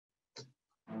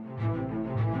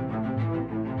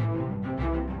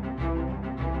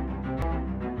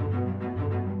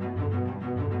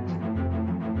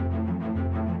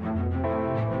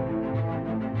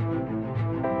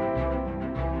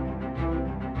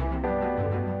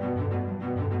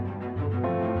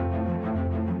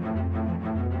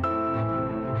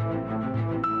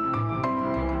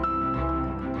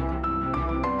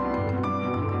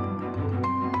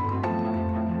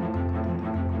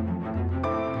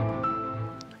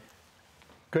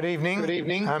Good evening. Good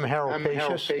evening. I'm Harold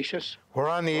Harold Pachios. Pachios. We're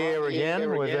on the air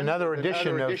again with another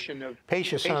edition of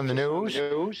Pachios on the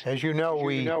News. As you know,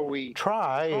 we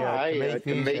try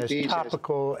to make these as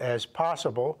topical as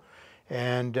possible.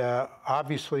 And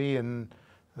obviously, in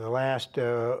the last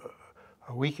a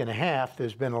week and a half,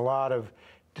 there's been a lot of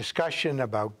discussion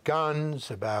about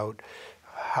guns, about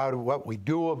what we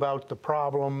do about the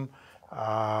problem.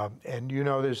 And you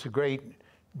know, there's a great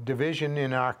division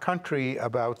in our country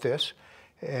about this.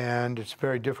 And it's a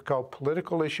very difficult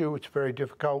political issue. It's very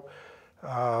difficult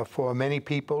for many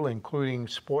people, including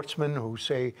sportsmen who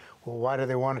say, well, why do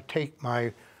they want to take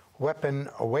my weapon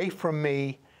away from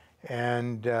me?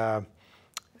 And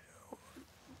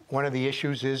one of the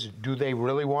issues is, do they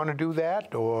really want to do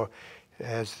that? Or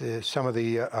as some of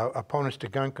the opponents to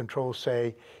gun control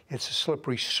say, it's a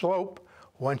slippery slope.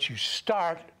 Once you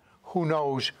start, who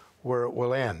knows where it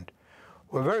will end?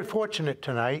 We're very fortunate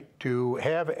tonight to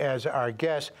have as our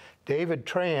guest David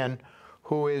Trahan,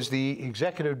 who is the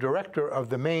executive director of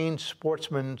the Maine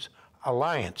Sportsmen's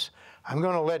Alliance. I'm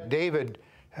going to let David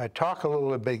talk a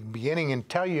little bit beginning and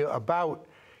tell you about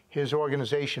his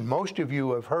organization. Most of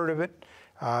you have heard of it,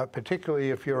 particularly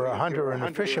if you're a hunter and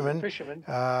a fisherman.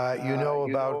 You know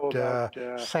about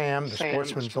SAM, the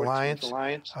Sportsmen's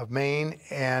Alliance of Maine.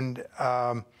 And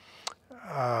I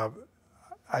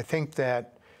think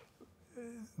that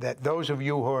those of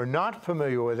you who are not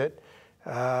familiar with it,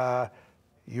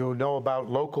 you'll know about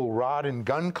local rod and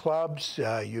gun clubs,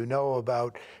 you know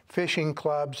about fishing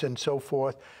clubs and so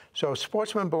forth. So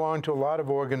sportsmen belong to a lot of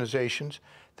organizations.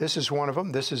 This is one of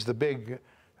them. This is the big,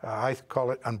 I call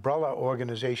it umbrella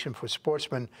organization for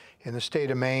sportsmen in the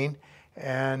state of Maine.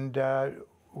 And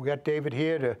we got David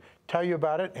here to tell you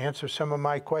about it, answer some of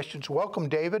my questions. Welcome,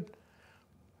 David.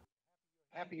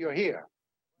 Happy you're here.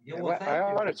 Yeah, well,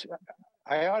 thank you.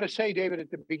 I ought to say, David,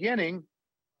 at the beginning,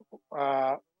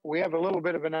 we have a little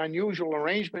bit of an unusual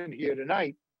arrangement here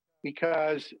tonight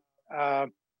because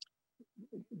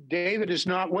David is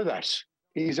not with us.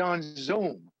 He's on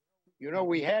Zoom. You know,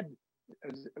 we had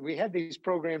these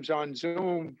programs on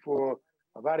Zoom for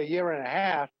about a year and a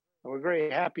half, and we're very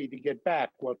happy to get back.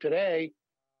 Well, today,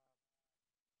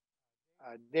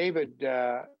 David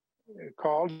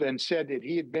called and said that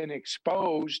he had been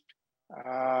exposed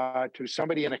to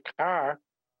somebody in a car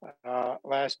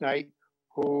last night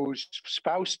whose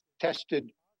spouse tested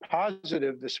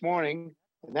positive this morning,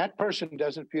 and that person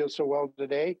doesn't feel so well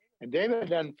today, and David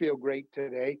doesn't feel great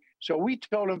today. So we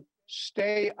told him,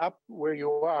 stay up where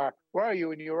you are. Where are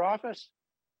you, in your office?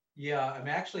 Yeah, I'm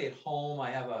actually at home.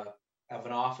 I have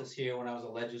an office here. When I was a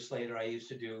legislator, I used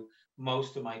to do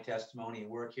most of my testimony and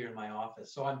work here in my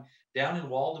office. So I'm down in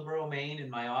Waldoboro, Maine, in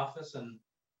my office, and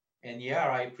yeah,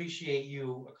 I appreciate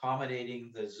you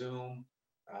accommodating the Zoom.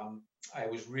 I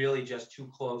was really just too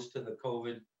close to the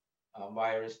COVID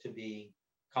virus to be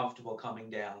comfortable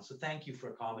coming down. So thank you for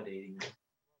accommodating me.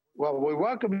 Well, we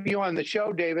welcome you on the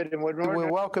show, David, and we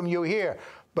welcome you here.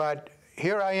 But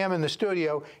here I am in the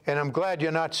studio, and I'm glad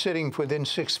you're not sitting within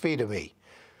 6 feet of me.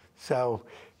 So,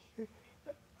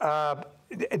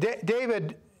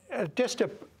 David, just to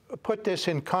put this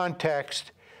in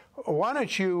context, why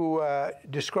don't you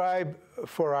describe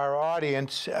for our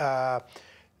audience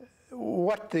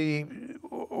what the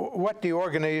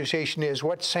organization is,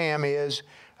 what SAM is,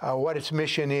 what its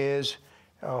mission is,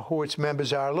 who its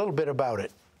members are, a little bit about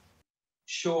it.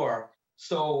 Sure.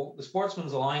 So the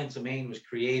Sportsmen's Alliance of Maine was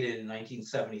created in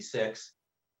 1976.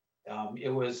 It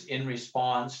was in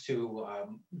response to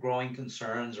growing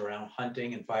concerns around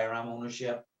hunting and firearm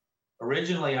ownership.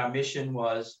 Originally, our mission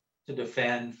was to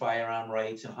defend firearm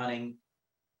rights and hunting.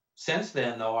 Since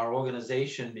then, though, our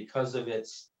organization, because of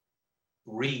its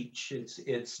reach,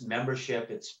 its membership,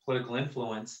 its political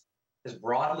influence, has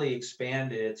broadly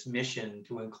expanded its mission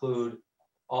to include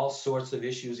all sorts of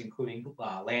issues, including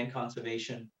land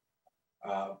conservation.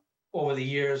 Over the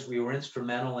years, we were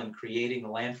instrumental in creating the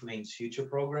Land for Maine's Future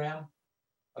program,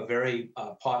 a very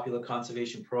popular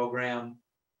conservation program.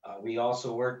 We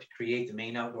also worked to create the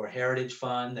Maine Outdoor Heritage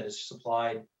Fund that has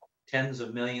supplied tens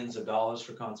of millions of dollars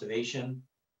for conservation.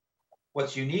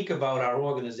 What's unique about our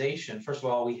organization, first of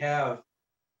all, we have,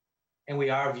 and we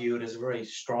are viewed as a very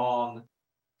strong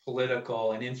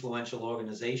political and influential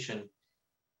organization.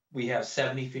 We have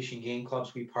 70 fishing game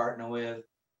clubs we partner with.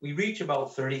 We reach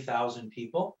about 30,000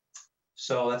 people.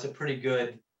 So that's a pretty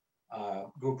good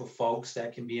group of folks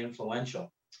that can be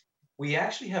influential. We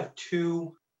actually have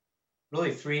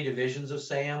really three divisions of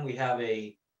SAM. We have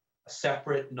a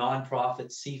separate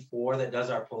nonprofit C4 that does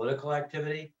our political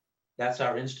activity. That's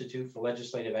our Institute for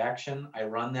Legislative Action. I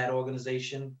run that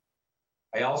organization.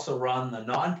 I also run the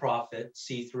nonprofit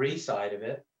C3 side of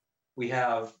it, we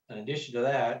have, in addition to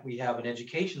that, we have an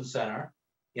education center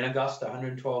in Augusta,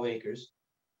 112 acres,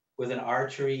 with an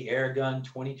archery, air gun,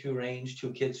 22 range,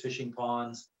 2 kids fishing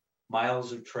ponds,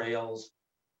 miles of trails,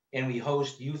 and we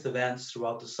host youth events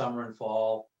throughout the summer and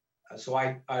fall. So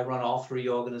I run all 3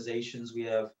 organizations. We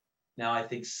have now, I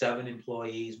think, 7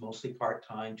 employees, mostly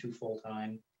part-time, 2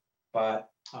 full-time, but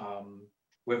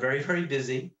we're very, very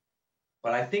busy.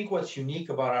 But I think what's unique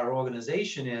about our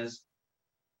organization is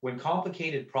when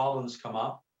complicated problems come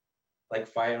up, like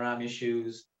firearm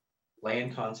issues,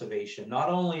 land conservation, not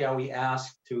only are we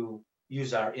asked to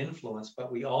use our influence,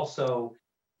 but we also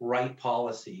write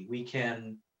policy. We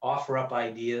can offer up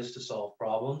ideas to solve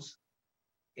problems.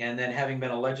 And then, having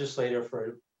been a legislator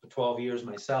for 12 years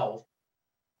myself,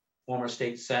 former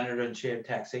state senator and chair of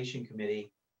taxation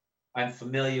committee, I'm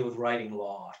familiar with writing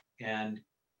law. And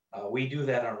we do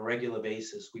that on a regular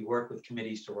basis. We work with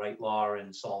committees to write law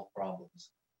and solve problems.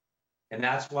 And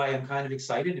that's why I'm kind of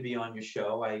excited to be on your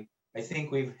show. I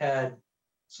think we've had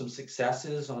some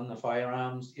successes on the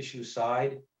firearms issue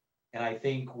side. And I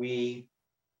think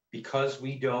because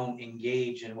we don't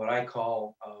engage in what I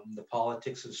call the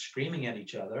politics of screaming at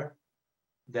each other,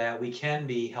 that we can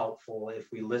be helpful if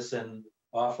we listen,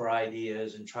 offer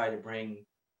ideas, and try to bring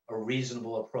a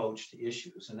reasonable approach to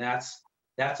issues. And that's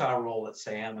our role at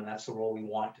SAM, and that's the role we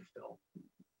want to fill.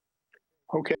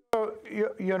 Okay. So,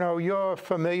 you know, you're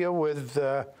familiar with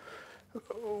the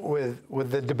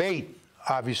debate.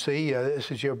 Obviously,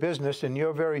 this is your business, and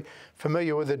you're very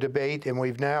familiar with the debate. And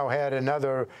we've now had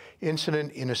another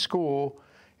incident in a school,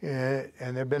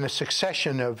 and there've been a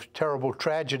succession of terrible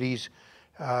tragedies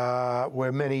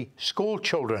where many school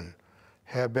children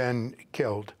have been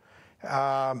killed.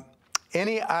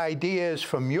 Any ideas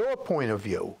from your point of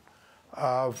view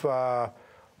of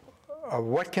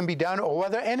what can be done, or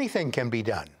whether anything can be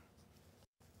done?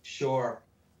 Sure.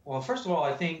 Well, first of all,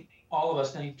 I think all of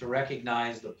us need to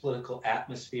recognize the political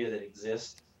atmosphere that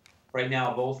exists. Right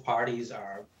now, both parties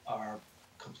are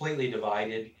completely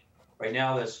divided. Right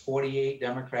now, there's 48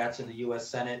 Democrats in the U.S.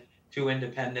 Senate, 2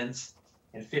 independents,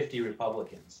 and 50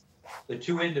 Republicans. The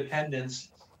 2 independents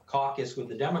caucus with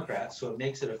the Democrats, so it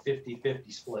makes it a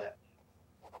 50-50 split.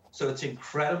 So it's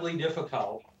incredibly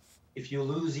difficult. If you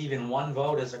lose even 1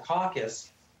 vote as a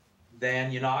caucus,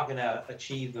 then you're not going to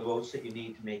achieve the votes that you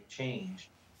need to make change.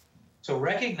 So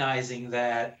recognizing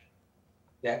that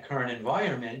current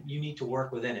environment, you need to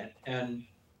work within it, and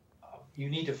you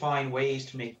need to find ways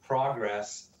to make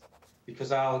progress,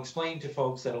 because I'll explain to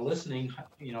folks that are listening,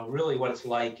 you know, really what it's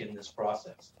like in this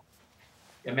process.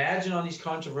 Imagine on these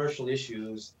controversial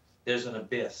issues, there's an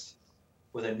abyss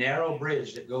with a narrow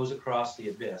bridge that goes across the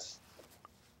abyss.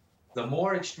 The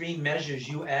more extreme measures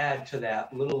you add to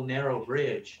that little narrow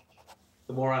bridge,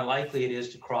 the more unlikely it is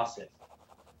to cross it.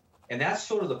 And that's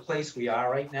sort of the place we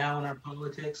are right now in our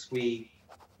politics. We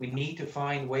need to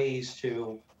find ways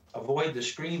to avoid the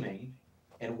screaming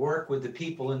and work with the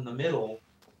people in the middle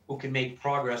who can make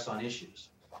progress on issues.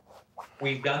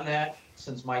 We've done that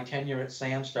since my tenure at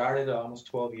SAM started almost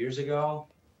 12 years ago.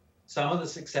 Some of the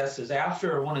successes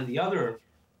after one of the other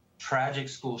tragic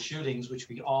school shootings, which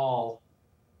we all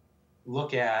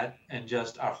look at and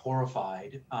just are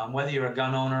horrified, whether you're a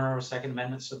gun owner or a Second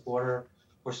Amendment supporter,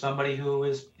 or somebody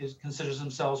who considers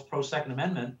themselves pro-Second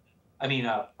Amendment,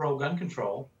 pro-gun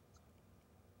control,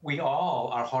 we all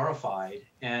are horrified.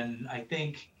 And I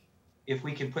think if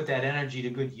we can put that energy to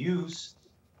good use,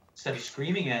 instead of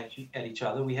screaming at each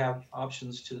other, we have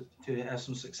options to have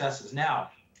some successes. Now,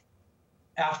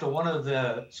 after one of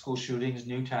the school shootings,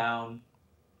 Newtown,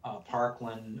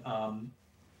 Parkland,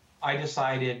 I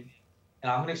decided,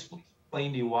 and I'm going to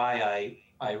explain to you why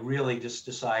I really just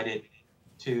decided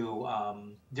to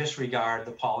disregard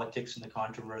the politics and the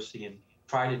controversy and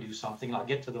try to do something. I'll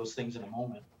get to those things in a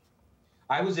moment.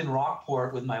 I was in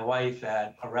Rockport with my wife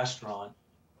at a restaurant,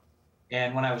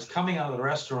 and when I was coming out of the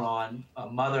restaurant, a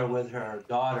mother with her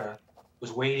daughter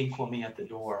was waiting for me at the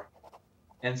door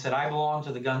and said, "I belong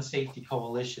to the Gun Safety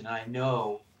Coalition. I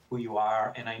know who you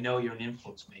are, and I know you're an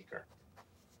influence maker.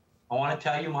 I want to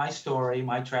tell you my story,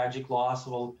 my tragic loss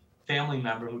of a family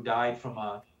member who died from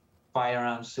a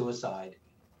firearm suicide.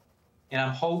 And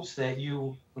I'm hopes that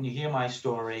you, when you hear my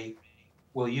story,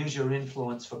 will use your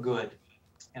influence for good."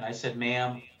 And I said,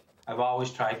 "Ma'am, I've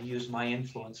always tried to use my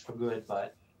influence for good,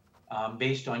 but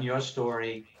based on your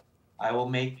story, I'll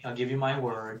give you my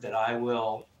word that I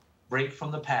will break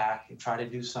from the pack and try to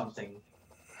do something,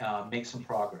 make some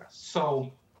progress."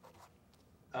 So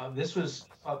this was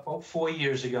about 4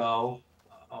 years ago.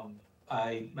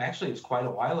 Actually, it was quite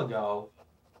a while ago.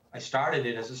 I started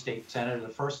it as a state senator. The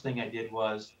first thing I did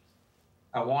was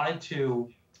I wanted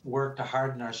to work to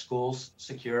harden our schools'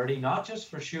 security, not just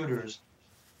for shooters,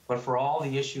 but for all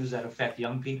the issues that affect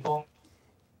young people,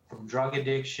 from drug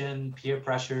addiction, peer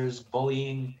pressures,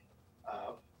 bullying.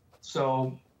 Uh,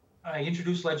 so I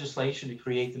introduced legislation to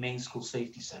create the Maine School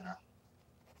Safety Center.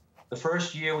 The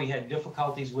first year we had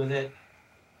difficulties with it.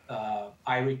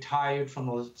 I retired from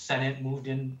the Senate, moved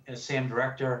in as SAM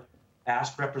director,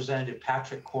 asked Representative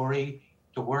Patrick Corey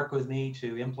to work with me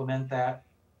to implement that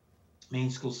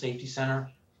Maine School Safety Center,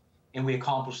 and we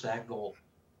accomplished that goal.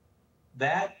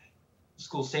 That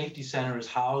School Safety Center is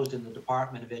housed in the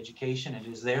Department of Education. It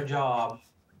is their job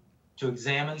to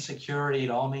examine security at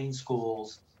all Maine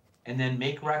schools and then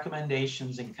make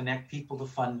recommendations and connect people to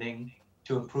funding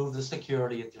to improve the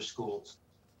security at their schools.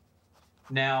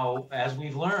 Now, as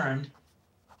we've learned,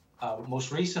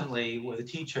 most recently with a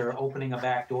teacher opening a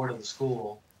back door to the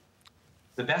school,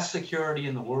 the best security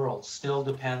in the world still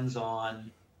depends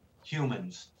on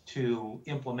humans to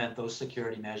implement those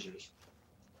security measures.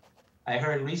 I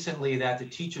heard recently that the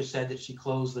teacher said that she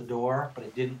closed the door, but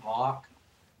it didn't lock.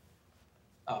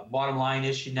 Bottom line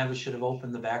is she never should have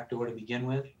opened the back door to begin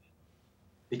with,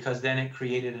 because then it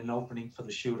created an opening for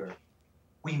the shooter.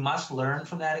 We must learn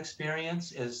from that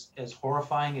experience, as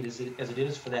horrifying as it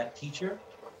is for that teacher.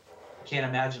 I can't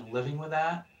imagine living with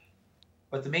that.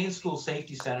 But the Maine School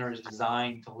Safety Center is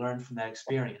designed to learn from that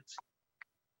experience.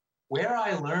 Where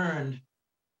I learned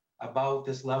about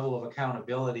this level of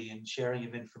accountability and sharing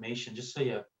of information, just so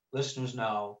you listeners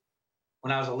know,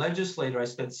 when I was a legislator, I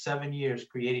spent 7 years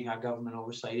creating our government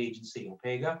oversight agency,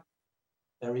 OPEGA,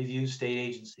 that reviews state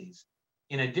agencies.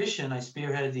 In addition, I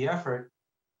spearheaded the effort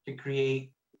to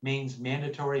create Maine's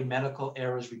mandatory medical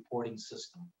errors reporting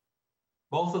system.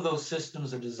 Both of those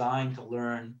systems are designed to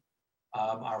learn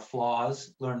our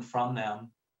flaws, learn from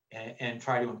them, and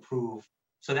try to improve.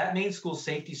 So that Maine School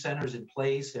Safety Center is in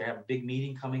place. They have a big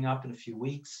meeting coming up in a few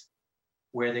weeks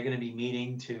where they're going to be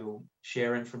meeting to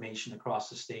share information across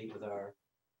the state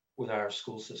with our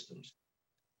school systems.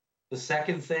 The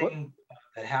second thing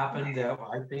that happened that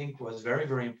I think was very,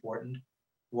 very important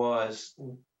was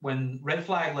when red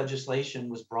flag legislation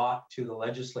was brought to the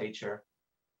legislature,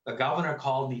 the governor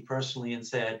called me personally and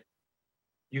said,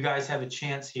 "You guys have a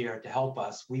chance here to help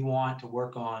us. We want to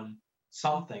work on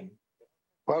something."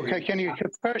 Well, okay,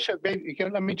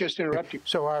 let me just interrupt you.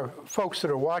 So our folks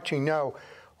that are watching know,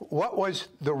 what was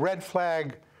the red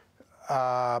flag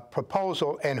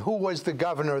proposal, and who was the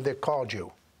governor that called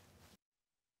you?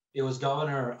 It was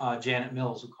Governor Janet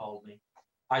Mills who called me.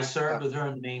 I served with her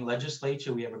in the Maine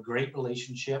legislature. We have a great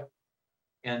relationship.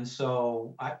 And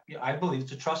so I believe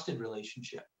it's a trusted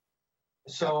relationship.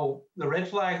 So the red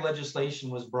flag legislation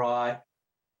was brought, I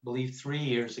believe, 3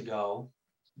 years ago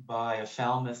by a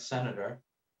Falmouth senator.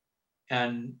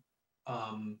 And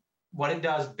what it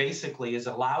does basically is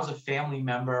allows a family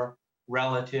member,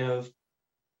 relative,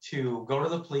 to go to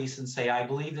the police and say, "I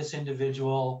believe this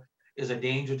individual is a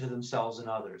danger to themselves and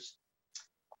others."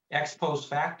 Ex post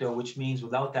facto, which means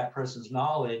without that person's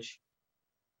knowledge,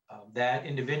 that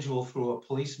individual, through a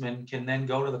policeman, can then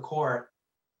go to the court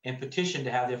and petition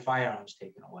to have their firearms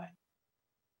taken away.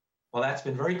 Well, that's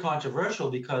been very controversial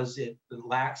because it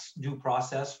lacks due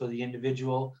process for the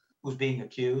individual who's being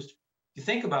accused. If you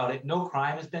think about it, no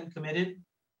crime has been committed.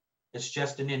 It's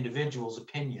just an individual's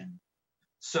opinion.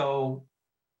 So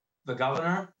the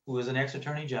governor, who is an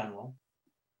ex-attorney general,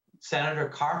 Senator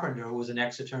Carpenter, who was an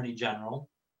ex-attorney general,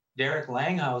 Derek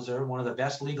Langhauser, one of the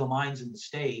best legal minds in the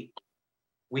state,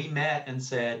 we met and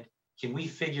said, can we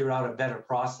figure out a better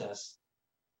process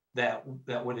that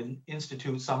would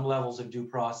institute some levels of due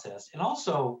process and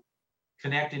also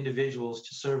connect individuals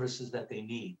to services that they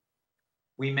need.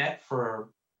 We met for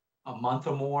a month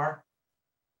or more,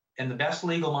 and the best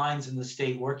legal minds in the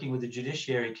state, working with the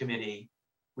Judiciary Committee,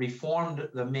 reformed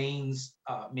the Maine's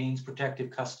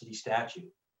protective custody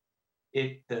statute.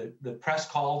 The press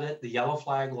called it the yellow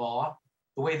flag law.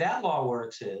 The way that law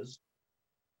works is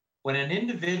when an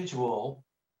individual,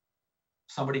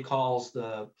 somebody calls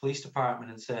the police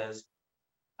department and says,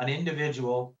 an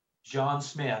individual, John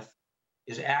Smith,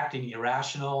 is acting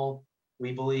irrational,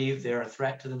 we believe they're a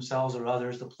threat to themselves or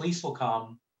others, the police will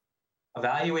come,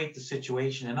 evaluate the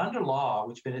situation, and under law,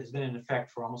 which has been in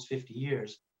effect for almost 50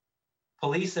 years,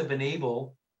 police have been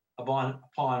able, upon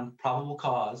probable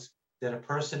cause, that a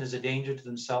person is a danger to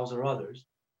themselves or others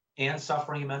and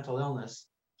suffering a mental illness,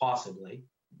 possibly,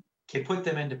 can put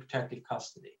them into protective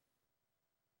custody.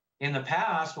 In the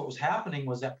past, what was happening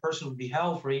was that person would be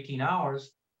held for 18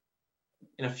 hours.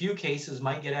 In a few cases,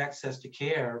 might get access to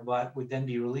care, but would then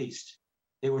be released.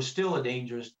 They were still a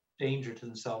danger to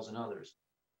themselves and others.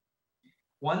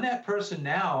 When that person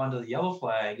now, under the yellow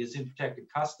flag, is in protective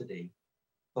custody,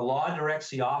 the law directs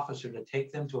the officer to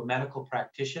take them to a medical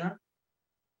practitioner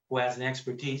who has an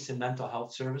expertise in mental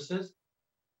health services.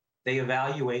 They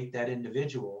evaluate that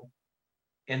individual.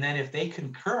 And then if they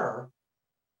concur,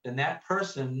 then that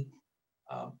person,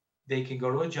 they can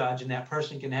go to a judge and that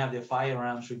person can have their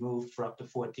firearms removed for up to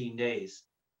 14 days.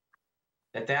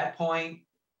 At that point,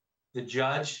 the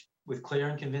judge, with clear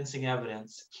and convincing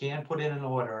evidence, can put in an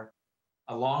order,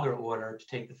 a longer order, to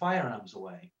take the firearms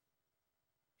away.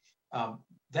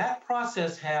 That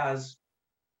process has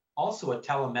also a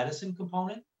telemedicine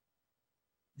component.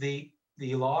 The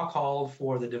law called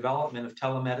for the development of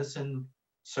telemedicine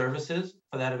services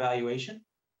for that evaluation.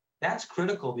 That's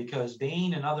critical because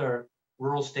Maine and other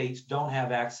rural states don't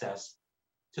have access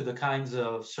to the kinds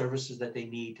of services that they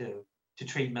need to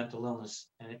treat mental illness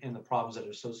and the problems that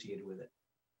are associated with it.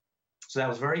 So that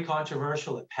was very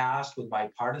controversial. It passed with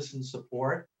bipartisan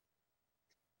support.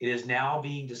 It is now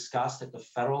being discussed at the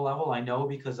federal level. I know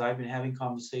because I've been having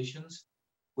conversations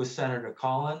with Senator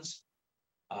Collins,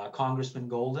 Congressman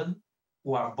Golden,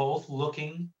 who are both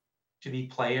looking to be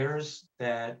players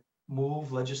that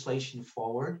move legislation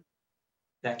forward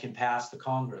that can pass the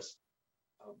Congress.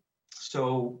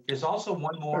 So there's also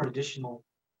one more additional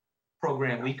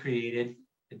program we created.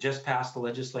 It just passed the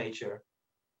legislature.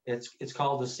 It's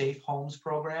called the Safe Homes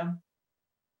Program.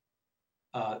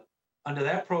 Under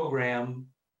that program,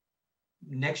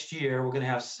 next year, we're going to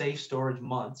have Safe Storage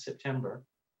Month, September,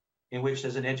 in which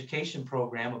there's an education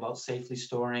program about safely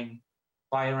storing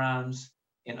firearms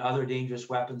and other dangerous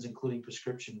weapons, including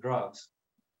prescription drugs.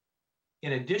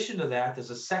 In addition to that, there's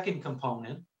a second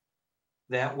component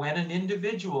that when an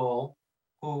individual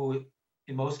who,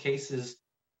 in most cases,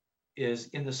 is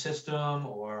in the system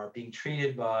or being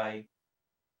treated by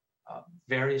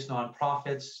various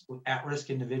nonprofits with at-risk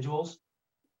individuals,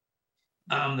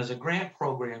 there's a grant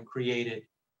program created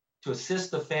to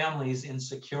assist the families in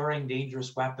securing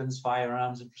dangerous weapons,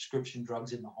 firearms, and prescription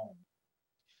drugs in the home.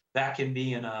 That can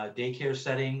be in a daycare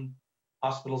setting,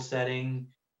 hospital setting,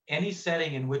 any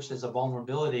setting in which there's a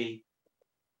vulnerability.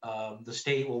 The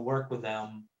state will work with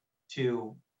them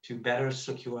to better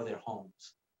secure their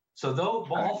homes. So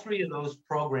all three of those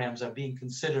programs are being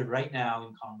considered right now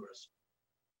in Congress.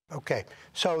 Okay,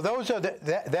 so those are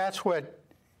that's what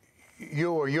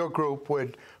you or your group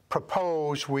would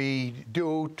propose we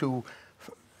do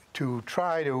to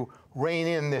try to rein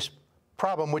in this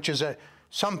problem, which is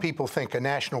some people think a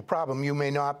national problem. You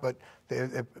may not, but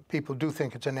people do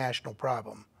think it's a national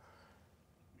problem.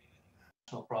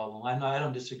 No problem. I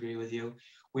don't disagree with you.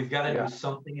 We've got to do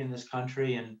something in this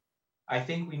country, and I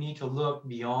think we need to look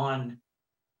beyond.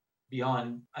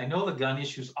 I know the gun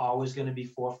issue is always going to be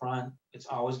forefront. It's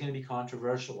always going to be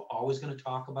controversial. We're always going to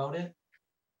talk about it,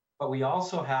 but we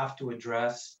also have to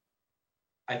address,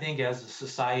 I think, as a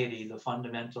society, the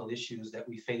fundamental issues that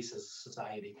we face as a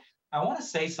society. I want to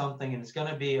say something, and it's going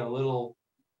to be a little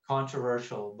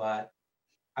controversial, but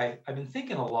I've been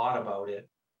thinking a lot about it.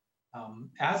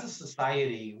 As a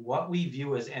society, what we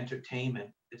view as entertainment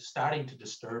is starting to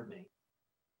disturb me.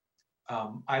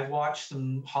 I've watched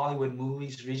some Hollywood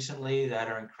movies recently that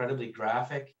are incredibly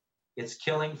graphic. It's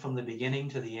killing from the beginning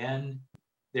to the end.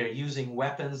 They're using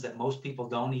weapons that most people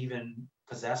don't even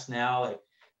possess now.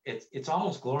 It's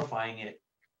almost glorifying it.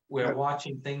 We're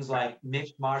watching things like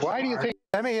mixed martial arts. Why do you think?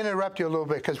 Let me interrupt you a little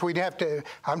bit because we'd have to.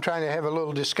 I'm trying to have a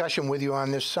little discussion with you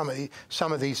on this. Some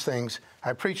of these things. I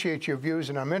appreciate your views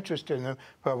and I'm interested in them,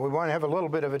 but we want to have a little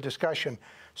bit of a discussion.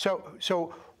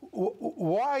 So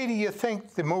why do you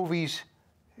think the movies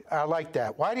are like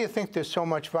that? Why do you think there's so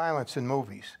much violence in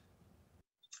movies?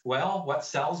 Well, what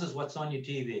sells is what's on your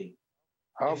TV.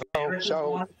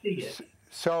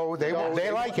 So they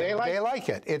like it. They like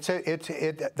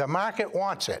it. The market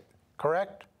wants it.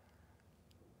 Correct?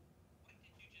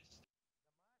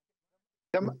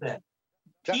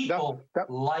 People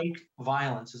like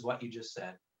violence, is what you just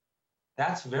said.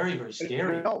 That's very, very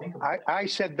scary. No, I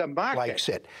said the market likes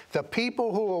it. The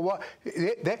people who are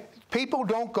people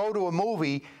don't go to a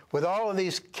movie with all of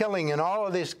this killing and all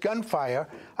of this gunfire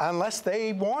unless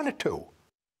they wanted to.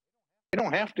 They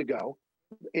don't have to go.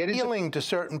 It is appealing to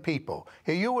certain people.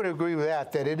 You would agree with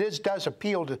that it does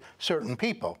appeal to certain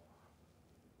people.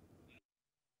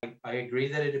 I agree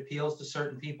that it appeals to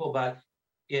certain people, but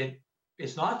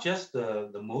it's not just the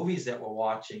movies that we're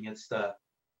watching. It's the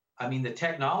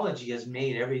technology has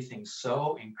made everything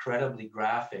so incredibly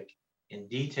graphic and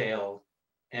detailed,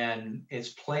 and it's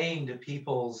playing to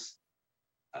people's,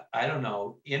 I don't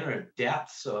know, inner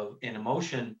depths in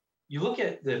emotion. You look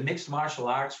at the mixed martial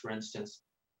arts, for instance,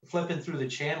 flipping through the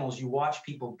channels, you watch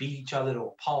people beat each other to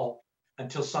a pulp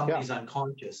until somebody's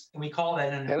unconscious. And we call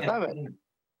that entertainment.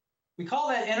 We call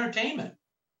that entertainment.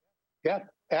 Yeah,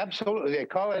 absolutely. They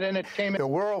call it entertainment. The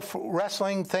World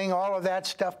Wrestling thing, all of that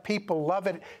stuff, people love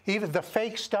it. Even the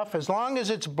fake stuff, as long as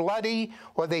it's bloody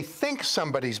or they think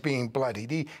somebody's being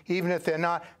bloodied, even if they're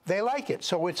not, they like it.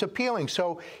 So it's appealing.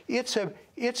 So it's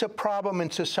a problem in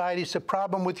society. It's a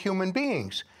problem with human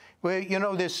beings. Where, you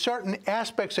know, there's certain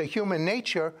aspects of human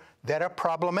nature that are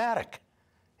problematic.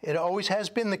 It always has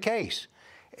been the case.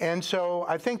 And so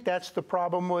I think that's the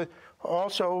problem with,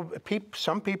 also,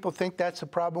 some people think that's the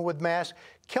problem with mass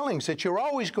killings, that you're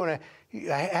always going to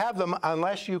have them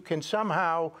unless you can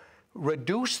somehow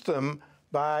reduce them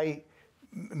by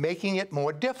making it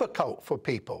more difficult for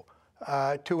people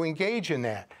to engage in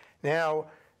that. Now,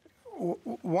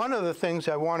 one of the things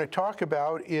I want to talk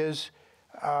about is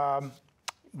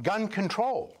gun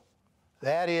control.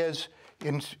 That is,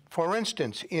 for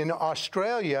instance, in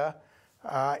Australia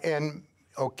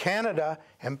or Canada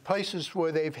and places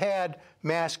where they've had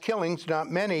mass killings,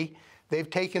 not many, they've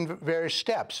taken various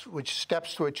steps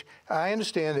which I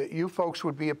understand that you folks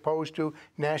would be opposed to,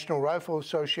 National Rifle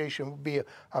Association would be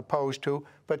opposed to,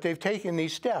 but they've taken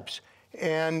these steps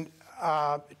and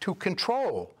to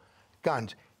control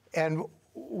guns. And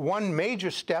one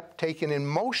major step taken in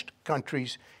most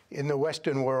countries in the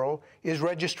Western world is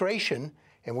registration.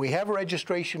 And we have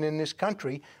registration in this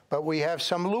country, but we have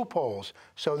some loopholes.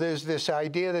 So there's this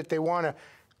idea that they want to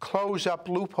close up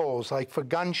loopholes, like for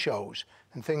gun shows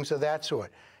and things of that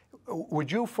sort.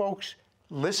 Would you folks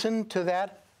listen to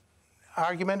that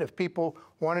argument if people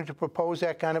wanted to propose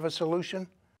that kind of a solution?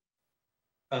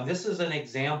 This is an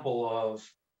example of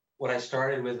what I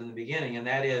started with in the beginning, and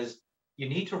that is you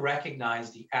need to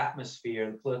recognize the atmosphere,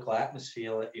 the political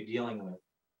atmosphere that you're dealing with.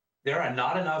 There are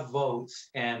not enough votes,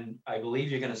 and I believe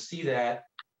you're going to see that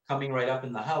coming right up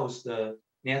in the House.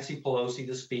 Nancy Pelosi,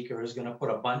 the Speaker, is going to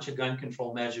put a bunch of gun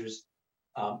control measures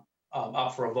up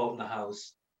for a vote in the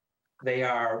House. They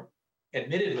are,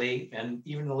 admittedly, and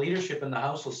even the leadership in the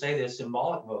House will say they're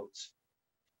symbolic votes.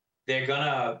 They're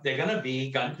gonna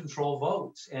be gun control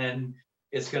votes, and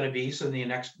it's going to be so in the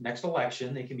next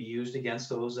election they can be used against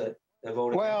those that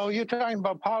vote. Well, you're talking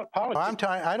about politics.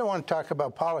 I don't want to talk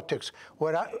about politics.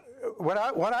 I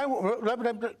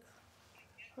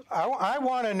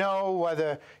want to know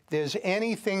whether there's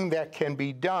anything that can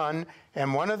be done,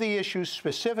 and one of the issues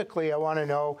specifically I want to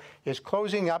know is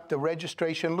closing up the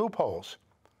registration loopholes.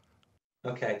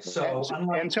 Okay, so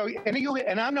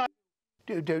and I'm not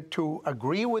to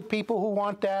agree with people who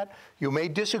want that. You may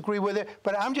disagree with it,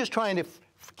 but I'm just trying to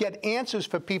get answers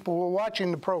for people who are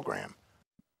watching the program.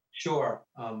 Sure.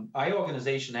 Our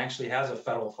organization actually has a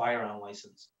federal firearm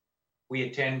license. We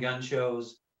attend gun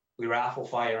shows. We raffle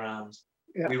firearms.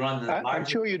 Yeah, we run the I'm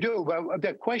sure you do. But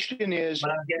the question is...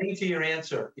 But I'm getting to your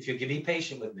answer. If you can be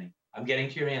patient with me, I'm getting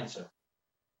to your answer.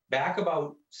 Back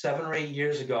about 7 or 8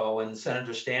 years ago, when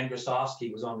Senator Stan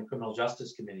Grasovsky was on the Criminal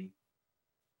Justice Committee,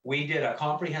 we did a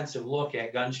comprehensive look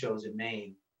at gun shows in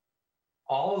Maine.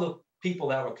 All of the people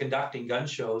that were conducting gun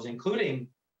shows, including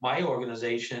my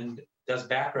organization, does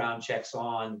background checks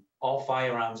on all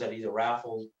firearms that either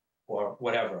raffled or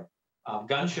whatever.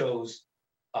 Gun shows,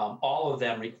 all of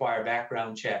them require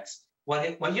background checks.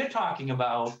 What you're talking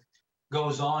about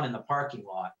goes on in the parking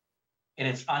lot, and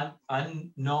it's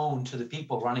unknown to the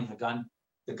people running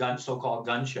the so-called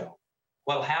gun show.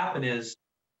 What'll happen is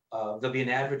there'll be an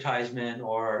advertisement,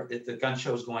 or if the gun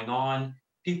show's going on,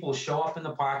 people will show up in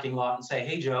the parking lot and say,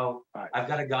 "Hey, Joe, I've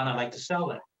got a gun. I'd like to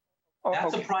sell it."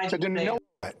 That's a private thing.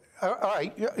 All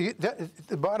right.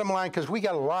 The bottom line, because we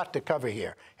got a lot to cover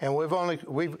here, and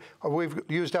we've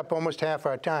used up almost half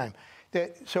our time.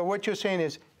 So what you're saying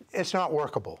is it's not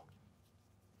workable.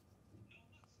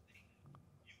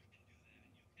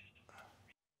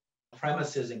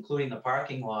 Premises, including the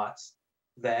parking lots,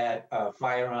 that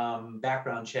firearm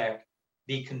background check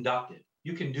be conducted.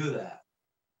 You can do that.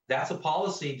 That's a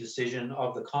policy decision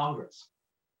of the Congress.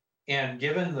 And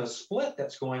given the split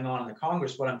that's going on in the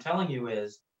Congress, what I'm telling you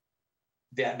is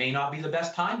that may not be the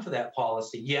best time for that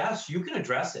policy. Yes, you can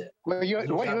address it. Well,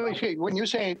 when you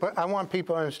say... But I want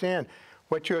people to understand,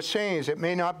 what you're saying is it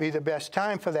may not be the best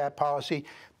time for that policy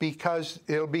because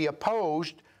it'll be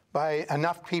opposed by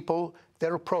enough people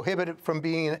that are prohibited from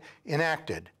being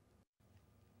enacted.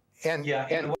 And, yeah,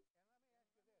 and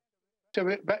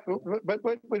so, but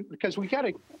because we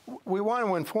want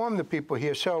to inform the people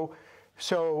here. So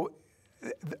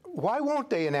why won't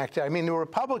they enact it? I mean, the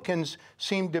Republicans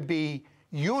seem to be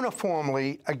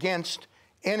uniformly against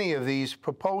any of these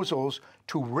proposals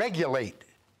to regulate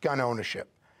gun ownership,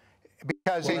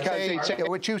 because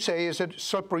what you say is a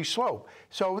slippery slope.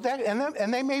 So that,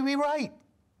 and they may be right.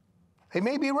 They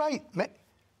may be right.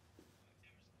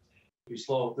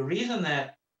 Slow. The reason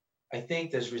that I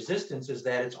think there's resistance is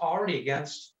that it's already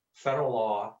against federal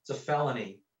law. It's a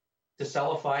felony to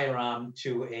sell a firearm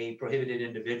to a prohibited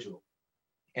individual.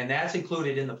 And that's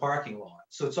included in the parking lot.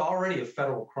 So it's already a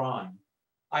federal crime.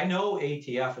 I know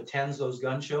ATF attends those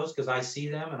gun shows because I see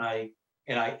them, and I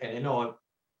know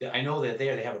that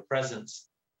they have a presence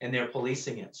and they're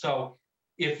policing it. So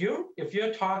if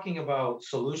you're talking about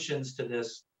solutions to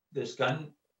this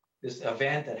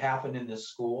event that happened in this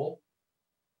school,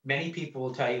 many people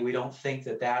will tell you we don't think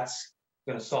that that's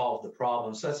going to solve the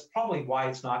problem. So that's probably why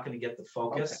it's not going to get the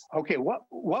focus. Okay.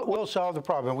 What will solve the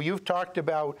problem? Well, you've talked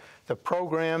about the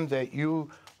program that you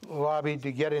lobbied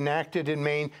to get enacted in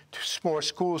Maine, to more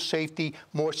school safety,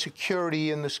 more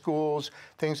security in the schools,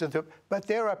 things like that. But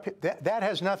that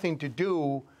has nothing to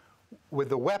do with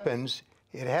the weapons.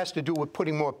 It has to do with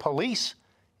putting more police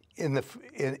in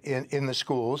the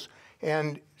schools.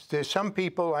 And there's some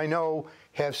people I know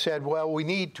have said, well, we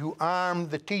need to arm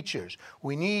the teachers.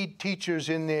 We need teachers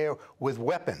in there with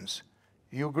weapons.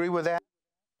 You agree with that?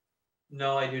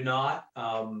 No, I do not.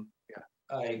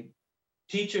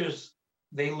 Teachers,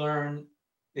 they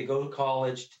go to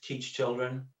college to teach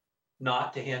children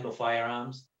not to handle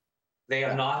firearms. They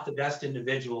are not the best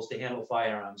individuals to handle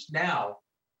firearms. Now,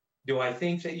 do I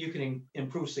think that you can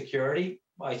improve security?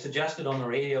 I suggested on the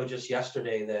radio just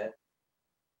yesterday that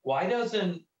why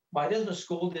doesn't a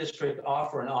school district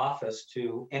offer an office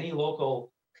to any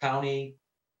local county,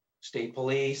 state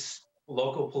police,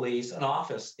 local police, an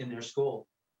office in their school?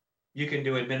 You can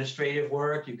do administrative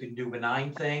work, you can do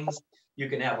benign things, you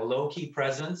can have a low-key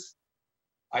presence.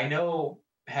 I know,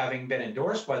 having been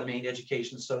endorsed by the Maine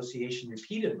Education Association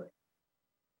repeatedly,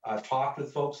 I've talked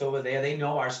with folks over there, they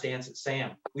know our stance at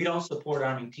SAM. We don't support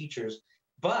arming teachers,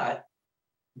 but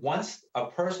once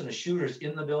a shooter's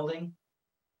in the building,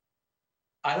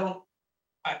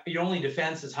 your only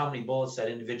defense is how many bullets that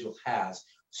individual has.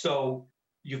 So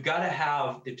you've got to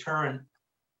have deterrent.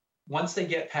 Once they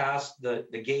get past the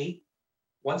gate,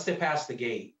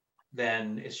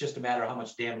 then it's just a matter of how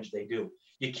much damage they do.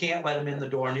 You can't let them in the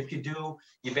door. And if you do,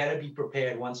 you better be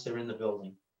prepared once they're in the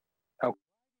building.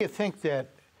 You think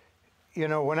that,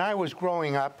 when I was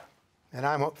growing up, and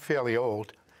I'm fairly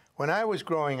old, when I was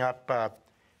growing up,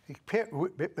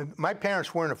 my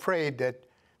parents weren't afraid that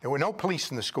there were no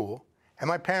police in the school, and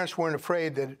my parents weren't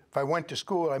afraid that if I went to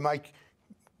school, I might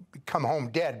come home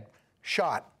dead,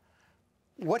 shot.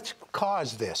 What's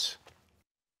caused this?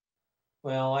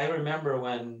 Well, I remember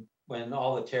when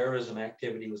all the terrorism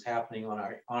activity was happening on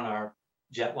our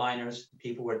jetliners,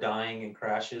 people were dying in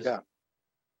crashes. Yeah.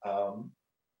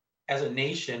 As a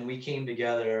nation, we came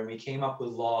together and we came up with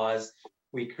laws.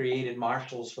 We created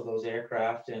marshals for those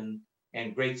aircraft and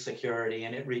great security,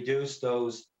 and it reduced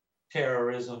those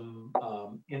terrorism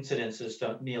incidences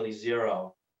to nearly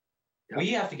zero. Yeah.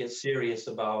 We have to get serious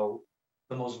about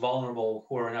the most vulnerable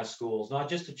who are in our schools, not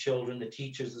just the children, the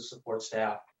teachers, the support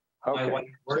staff. Okay. My wife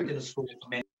worked in a school for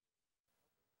many.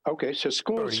 Okay, so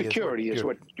school security is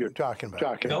what you're talking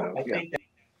about. No, I think that's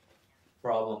the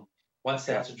problem once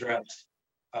that's addressed.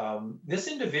 This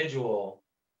individual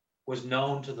was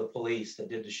known to the police that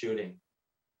did the shooting.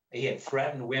 He had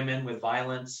threatened women with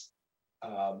violence.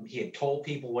 He had told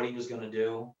people what he was going to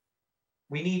do.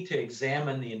 We need to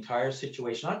examine the entire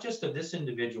situation, not just of this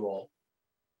individual.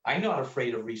 I'm not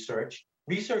afraid of research.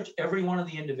 Research every one of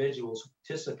the individuals who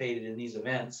participated in these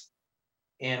events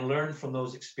and learn from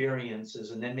those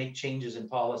experiences and then make changes in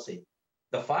policy.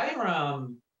 The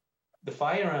firearm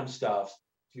stuff,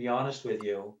 to be honest with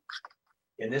you,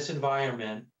 in this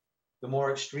environment, the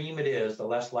more extreme it is, the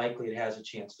less likely it has a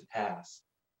chance to pass.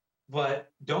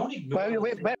 But don't ignore.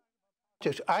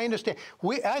 I understand.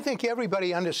 I think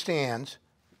everybody understands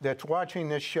that's watching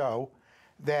this show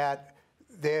that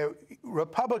the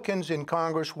Republicans in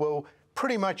Congress will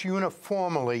pretty much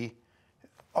uniformly,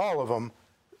 all of them,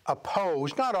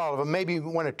 oppose, not all of them, maybe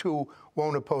one or two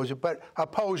won't oppose it, but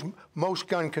oppose most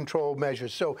gun control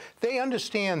measures. So they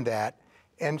understand that.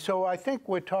 And so I think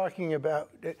we're talking about,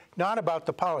 not about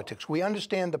the politics. We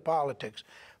understand the politics,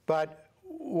 but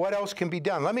what else can be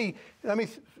done? Let me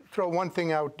throw one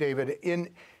thing out, David. In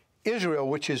Israel,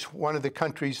 which is one of the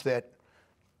countries that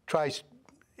tries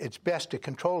its best to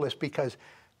control this, because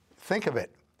think of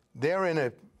it, they're in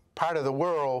a part of the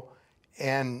world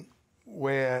and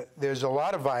where there's a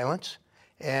lot of violence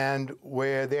and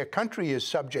where their country is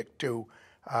subject to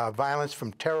violence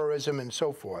from terrorism and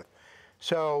so forth.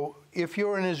 So if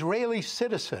you're an Israeli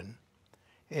citizen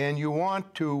and you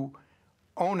want to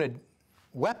own a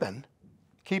weapon,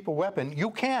 keep a weapon, you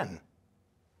can.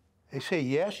 They say,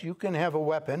 yes, you can have a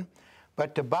weapon,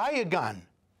 but to buy a gun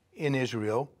in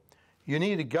Israel, you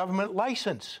need a government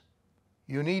license.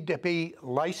 You need to be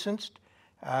licensed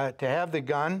to have the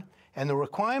gun, and the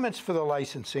requirements for the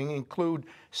licensing include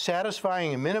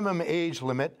satisfying a minimum age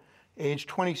limit, age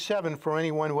 27 for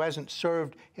anyone who hasn't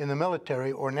served in the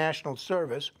military or national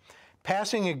service,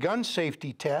 passing a gun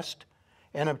safety test,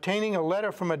 and obtaining a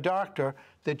letter from a doctor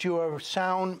that you are of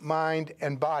sound mind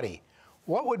and body.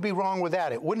 What would be wrong with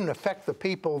that? It wouldn't affect the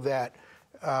people that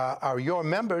are your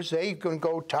members. They can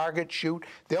go target shoot.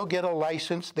 They'll get a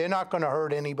license. They're not going to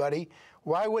hurt anybody.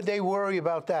 Why would they worry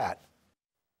about that?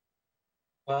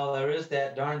 Well, there is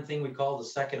that darn thing we call the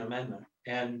Second Amendment.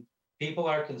 And people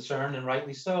are concerned, and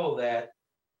rightly so, that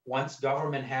once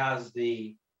government has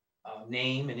the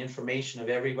name and information of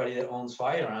everybody that owns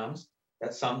firearms,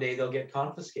 that someday they'll get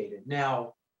confiscated.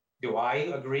 Now, do I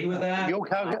agree with that?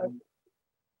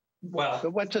 Well,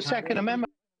 but what's the Second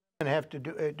Amendment have to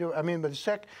do? I mean, but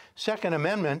the Second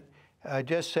Amendment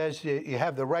just says you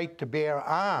have the right to bear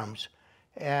arms,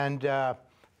 and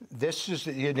this is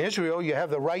in Israel. You have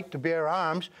the right to bear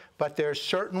arms, but there's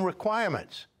certain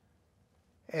requirements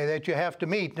that you have to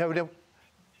meet. Can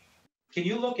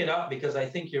you look it up? Because I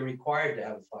think you're required to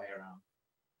have a firearm.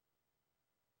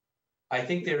 I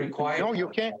think they're required. No, you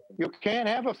can't. You can't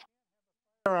have a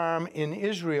firearm in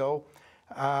Israel,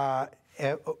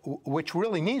 which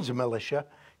really needs a militia.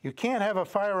 You can't have a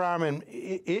firearm in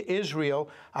Israel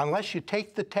unless you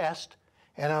take the test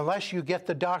and unless you get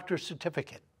the doctor's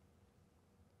certificate.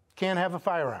 Can't have a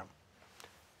firearm.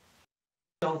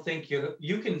 I don't think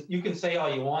you can say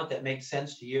all you want that makes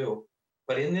sense to you,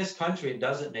 but in this country it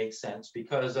doesn't make sense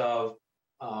because of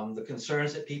the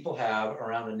concerns that people have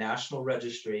around a national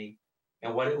registry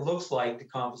and what it looks like to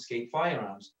confiscate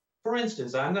firearms. For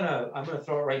instance, I'm gonna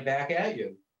throw it right back at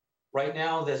you. Right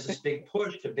now, there's this big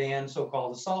push to ban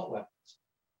so-called assault weapons.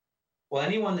 Well,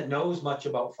 anyone that knows much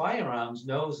about firearms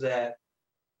knows that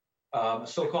a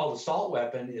so-called assault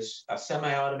weapon is a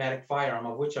semi-automatic firearm,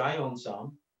 of which I own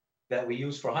some, that we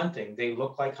use for hunting. They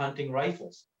look like hunting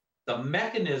rifles. The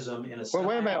mechanism in a well,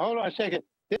 wait a minute, hold on a second.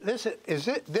 This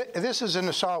is an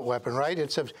assault weapon, right?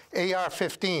 It's an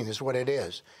AR-15 is what it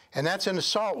is, and that's an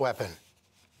assault weapon.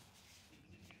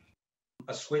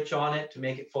 A switch on it to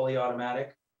make it fully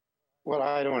automatic. Well,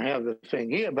 I don't have the thing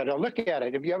here, but I'll look at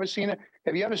it. Have you ever seen it?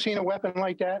 Have you ever seen a weapon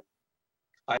like that?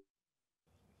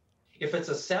 If it's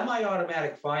a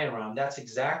semi-automatic firearm, that's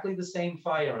exactly the same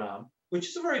firearm, which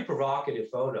is a very provocative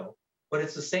photo, but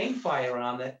it's the same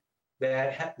firearm that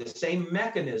the same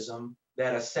mechanism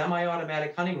that a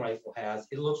semi-automatic hunting rifle has.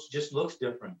 It just looks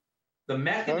different. The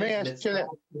mechanism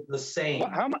is the same.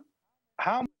 How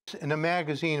much in a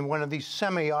magazine, one of these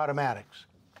semi-automatics?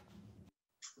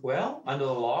 Well, under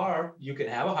the law, you can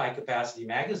have a high-capacity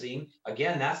magazine.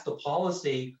 Again, that's the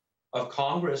policy of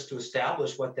Congress to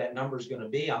establish what that number is going to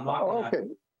be. I'm not going to. Okay.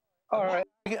 All right.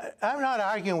 I'm not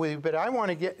arguing with you, but I want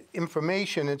to get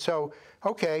information. And so,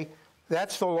 okay,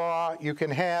 that's the law. You can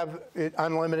have it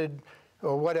unlimited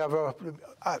or whatever,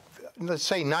 let's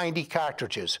say 90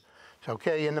 cartridges,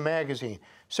 okay, in the magazine.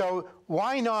 So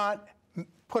why not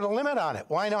put a limit on it?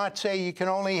 Why not say you can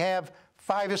only have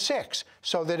 5 or 6,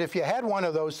 so that if you had one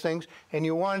of those things and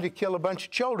you wanted to kill a bunch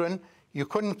of children, you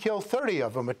couldn't kill 30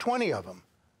 of them or 20 of them?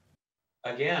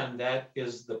 Again, that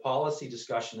is the policy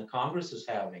discussion that Congress is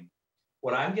having.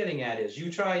 What I'm getting at is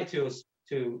you try to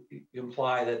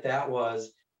imply that that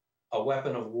was a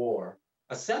weapon of war.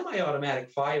 A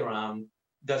semi-automatic firearm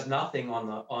does nothing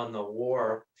on the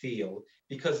war field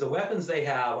because the weapons they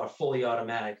have are fully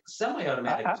automatic.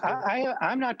 Semi-automatic.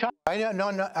 I'm not talking.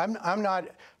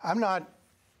 I'm not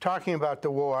talking about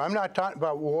the war. I'm not talking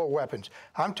about war weapons.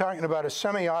 I'm talking about a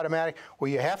semi-automatic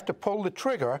where you have to pull the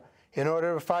trigger in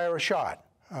order to fire a shot.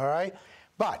 All right,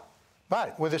 but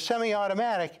with a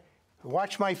semi-automatic,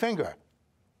 watch my finger.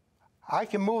 I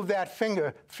can move that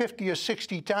finger 50 or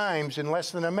 60 times in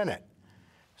less than a minute.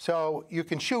 So you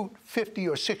can shoot 50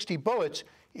 or 60 bullets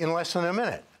in less than a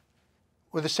minute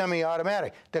with a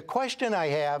semi-automatic. The question I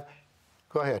have,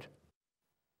 go ahead.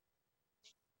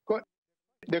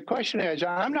 The question is,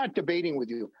 I'm not debating with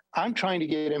you. I'm trying to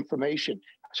get information.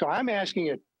 So I'm asking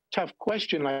a tough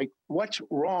question like, what's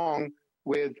wrong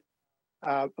with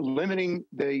limiting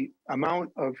the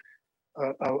amount of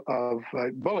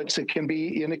bullets that can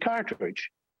be in a cartridge?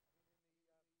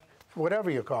 Whatever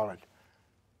you call it.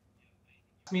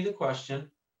 Ask me the question.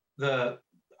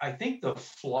 I think the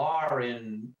flaw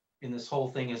in this whole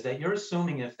thing is that you're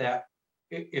assuming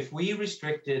if we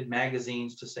restricted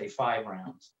magazines to say 5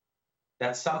 rounds,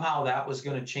 that somehow that was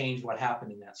going to change what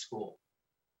happened in that school.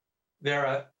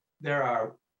 There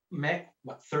are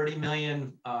 30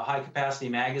 million high-capacity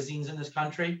magazines in this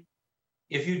country.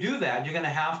 If you do that, you're going to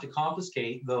have to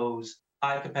confiscate those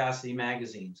high-capacity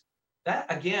magazines. That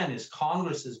again is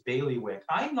Congress's bailiwick.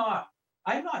 I'm not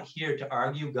here to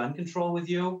argue gun control with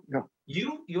you. No.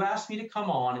 You asked me to come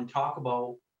on and talk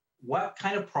about what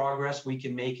kind of progress we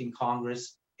can make in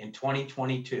Congress in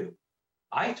 2022.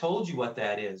 I told you what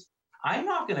that is. I'm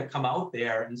not going to come out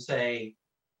there and say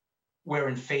we're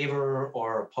in favor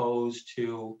or opposed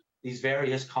to these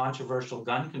various controversial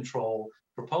gun control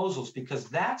proposals, because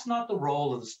that's not the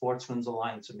role of the Sportsmen's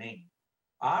Alliance of Maine.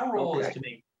 Our role is to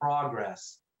make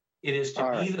progress. It is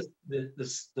to be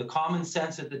the common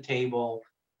sense at the table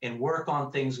and work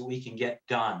on things that we can get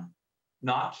done,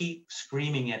 not keep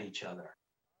screaming at each other.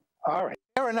 All right.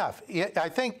 Fair enough. I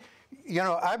think, you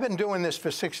know, I've been doing this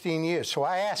for 16 years, so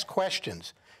I ask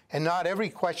questions, and not every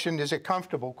question is a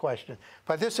comfortable question.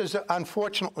 But this is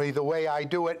unfortunately the way I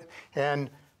do it, and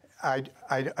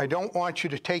I don't want you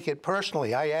to take it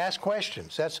personally. I ask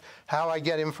questions. That's how I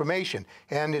get information.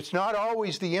 And it's not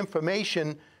always the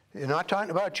information, not talking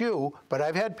about you, but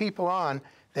I've had people on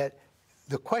that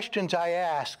the questions I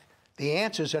ask, the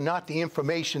answers are not the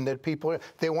information that people,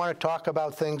 they want to talk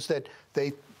about things that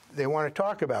they want to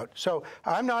talk about. So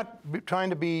I'm not trying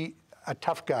to be a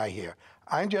tough guy here.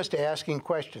 I'm just asking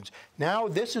questions. Now,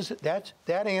 that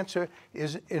answer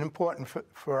is important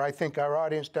for I think our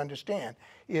audience to understand,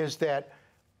 is that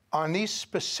on these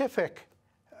specific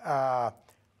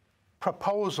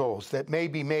proposals that may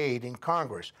be made in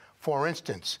Congress, for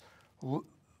instance,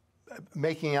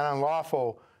 making it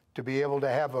unlawful to be able to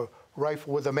have a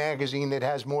rifle with a magazine that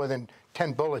has more than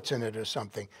 10 bullets in it or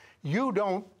something, you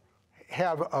don't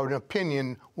have an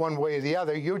opinion one way or the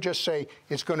other. You just say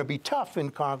it's going to be tough in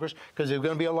Congress because there are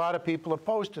going to be a lot of people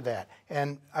opposed to that.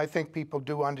 And I think people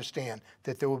do understand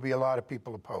that there will be a lot of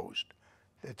people opposed.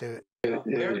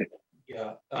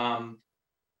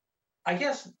 I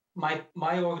guess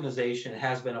my organization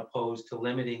has been opposed to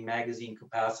limiting magazine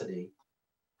capacity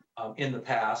in the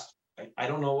past. I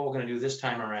don't know what we're going to do this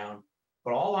time around,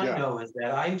 but all I know is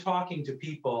that I'm talking to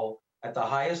people at the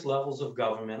highest levels of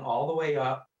government, all the way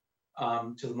up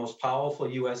to the most powerful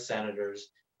U.S. senators,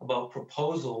 about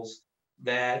proposals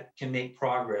that can make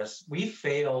progress. We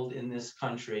failed in this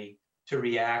country to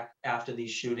react after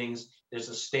these shootings. There's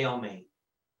a stalemate.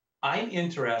 I'm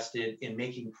interested in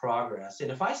making progress.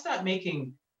 And if I start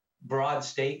making broad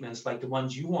statements like the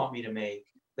ones you want me to make,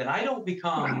 then I don't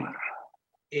become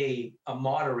a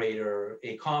moderator,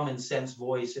 a common sense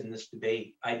voice in this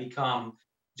debate. I become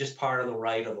just part of the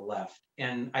right or the left.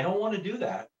 And I don't want to do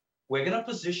that. We're going to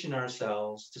position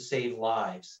ourselves to save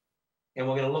lives. And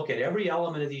we're going to look at every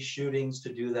element of these shootings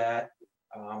to do that.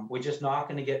 We're just not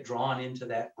going to get drawn into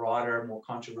that broader, more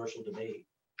controversial debate.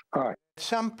 All right. At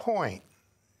some point,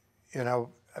 you know,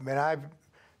 I mean, I've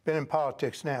been in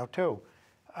politics now too.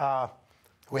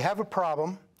 We have a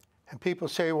problem, and people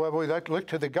say, well, we look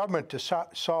to the government to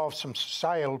solve some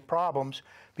societal problems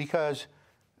because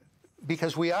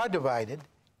we are divided.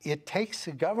 It takes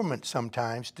the government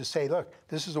sometimes to say, look,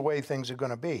 this is the way things are going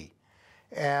to be.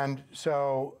 And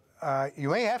so you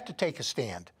may have to take a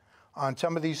stand on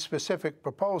some of these specific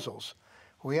proposals.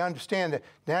 We understand that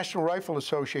National Rifle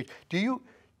Association, do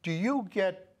you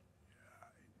get,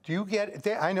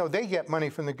 I know they get money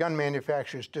from the gun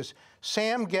manufacturers. Does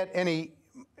Sam get any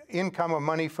income or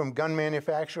money from gun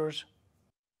manufacturers?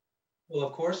 Well,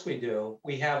 of course we do.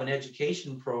 We have an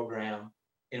education program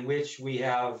in which we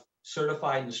have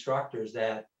certified instructors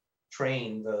that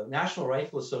train. The National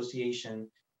Rifle Association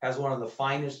has one of the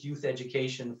finest youth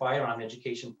education, firearm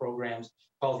education programs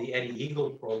called the Eddie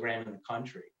Eagle program in the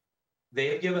country. They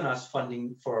have given us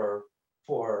funding for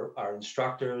our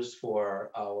instructors,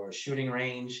 for our shooting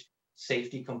range,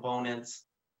 safety components.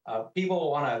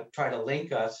 People want to try to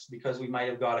link us because we might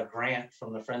have got a grant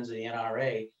from the Friends of the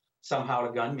NRA somehow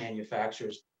to gun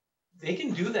manufacturers. They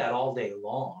can do that all day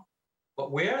long.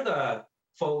 But we're the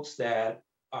folks that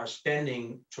are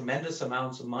spending tremendous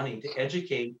amounts of money to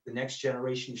educate the next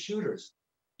generation shooters.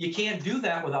 You can't do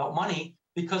that without money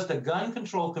because the gun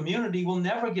control community will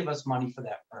never give us money for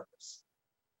that purpose.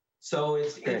 So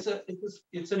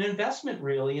it's an investment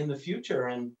really in the future,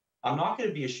 and I'm not going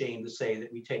to be ashamed to say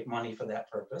that we take money for that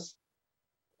purpose.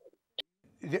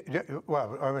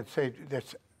 Well, I would say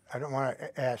that's, I don't want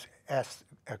to ask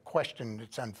a question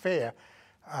that's unfair.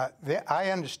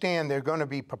 I understand there are going to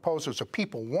be proposals, or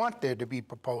people want there to be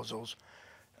proposals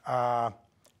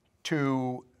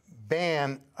to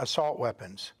ban assault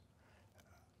weapons.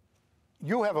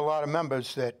 You have a lot of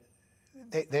members that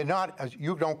they're not,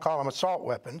 you don't call them assault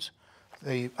weapons.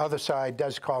 The other side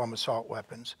does call them assault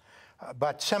weapons,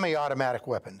 but semi-automatic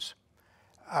weapons,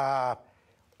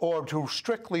 or to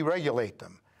strictly regulate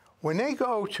them. When they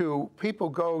go to, people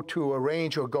go to a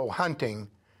range or go hunting,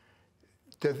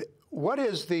 what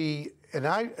is the, and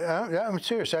I'm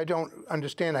serious, I don't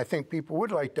understand. I think people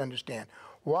would like to understand.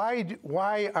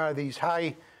 Why are these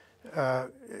high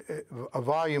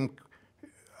volume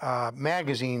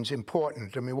magazines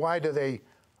important? I mean, why do they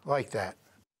like that?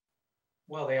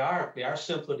 Well, they are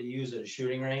simpler to use at a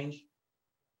shooting range.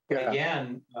 But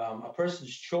again, a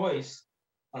person's choice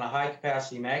on a high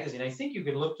capacity magazine, I think you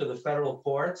could look to the federal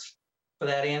courts for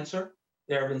that answer.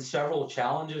 There have been several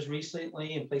challenges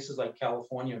recently in places like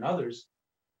California and others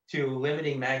to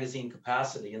limiting magazine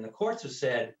capacity. And the courts have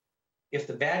said, if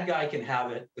the bad guy can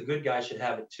have it, the good guy should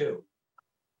have it too.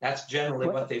 That's generally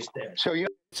what they've said. So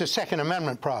it's a Second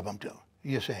Amendment problem too,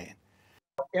 you're saying?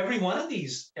 Every one of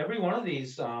these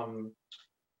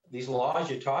laws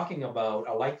you're talking about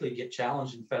are likely to get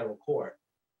challenged in federal court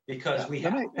because we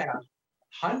have passed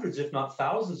hundreds, if not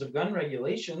thousands, of gun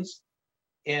regulations.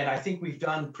 And I think we've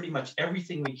done pretty much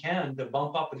everything we can to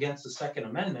bump up against the Second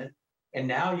Amendment. And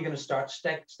now you're going to start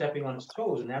stepping on its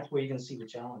toes, and that's where you're going to see the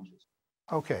challenges.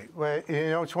 Okay. Well,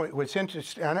 you know, what's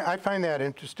interesting, and I find that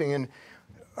interesting,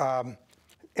 and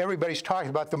everybody's talking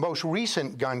about the most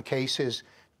recent gun case is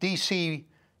D.C.,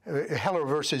 Heller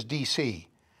versus D.C.,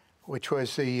 which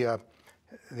was the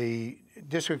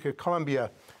District of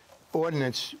Columbia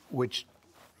ordinance which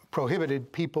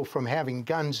prohibited people from having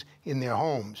guns in their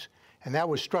homes. And that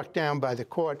was struck down by the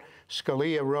court.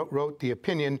 Scalia wrote the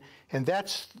opinion, and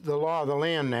that's the law of the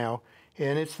land now,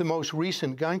 and it's the most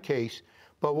recent gun case.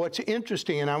 But what's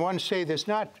interesting, and I want to say this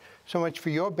not so much for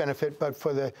your benefit, but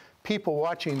for the people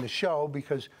watching the show,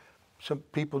 because some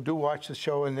people do watch the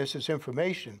show and this is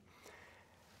information.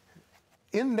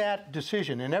 In that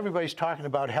decision, and everybody's talking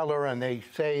about Heller and they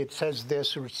say it says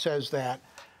this or it says that,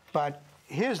 but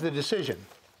here's the decision,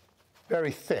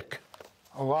 very thick,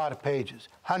 a lot of pages,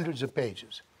 hundreds of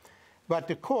pages. But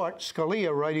the court,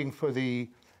 Scalia writing for the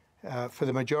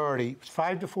majority,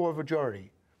 5-4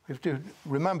 majority. We have to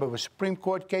remember with Supreme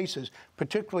Court cases,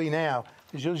 particularly now,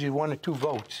 there's usually 1 or 2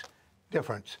 votes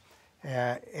difference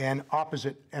and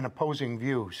opposite and opposing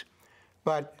views.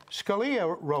 But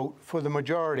Scalia wrote for the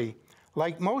majority,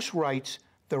 like most rights,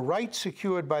 the right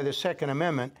secured by the Second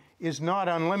Amendment is not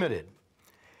unlimited.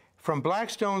 From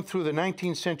Blackstone through the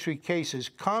 19th century cases,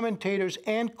 commentators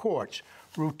and courts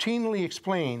routinely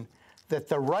explain that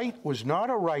the right was not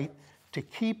a right to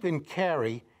keep and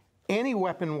carry any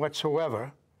weapon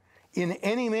whatsoever, in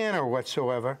any manner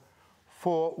whatsoever,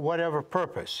 for whatever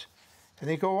purpose. And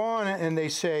they go on and they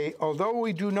say, although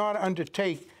we do not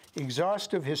undertake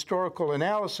exhaustive historical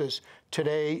analysis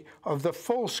today of the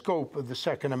full scope of the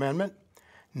Second Amendment,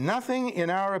 nothing in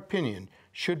our opinion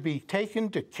should be taken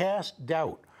to cast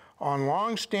doubt on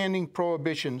long-standing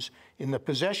prohibitions in the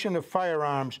possession of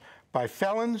firearms by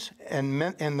felons and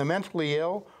the mentally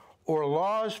ill, or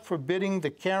laws forbidding the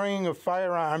carrying of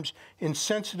firearms in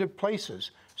sensitive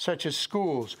places, such as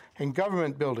schools and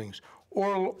government buildings,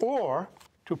 or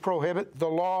to prohibit the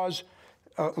laws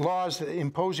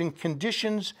imposing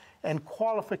conditions and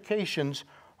qualifications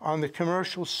on the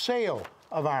commercial sale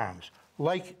of arms,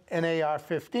 like an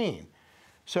AR-15.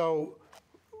 So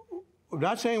I'm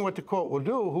not saying what the court will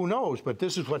do, who knows, but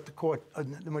this is what the court,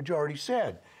 the majority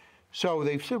said. So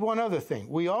they've said one other thing.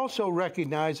 We also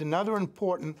recognize another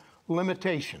important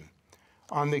limitation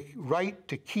on the right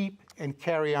to keep and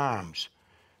carry arms.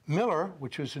 Miller,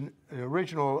 which was an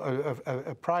original,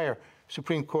 a prior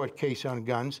Supreme Court case on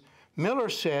guns, Miller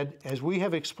said, as we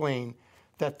have explained,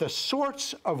 that the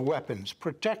sorts of weapons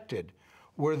protected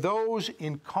were those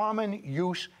in common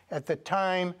use at the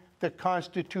time the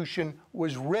Constitution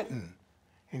was written,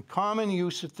 in common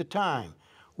use at the time.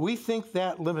 We think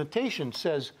that limitation,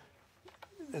 says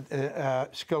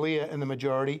Scalia and the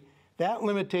majority, that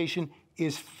limitation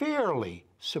is fairly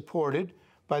supported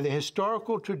by the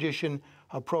historical tradition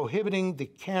of prohibiting the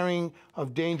carrying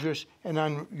of dangerous and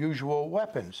unusual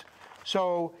weapons.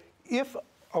 So if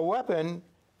a weapon,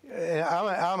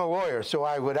 I'm a lawyer, so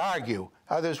I would argue,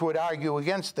 others would argue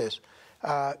against this.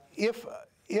 If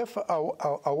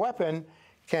a weapon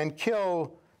can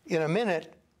kill in a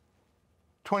minute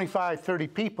 25, 30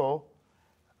 people,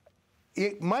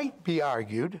 it might be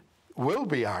argued, will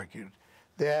be argued,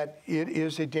 that it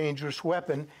is a dangerous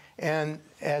weapon and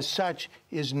as such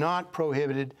is not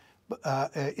prohibited,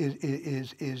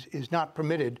 is not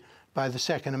permitted by the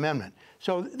Second Amendment.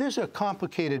 So this is a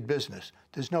complicated business.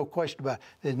 There's no question about it.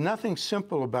 There's nothing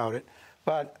simple about it,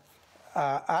 but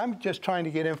I'm just trying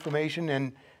to get information,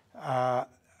 and I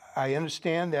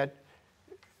understand that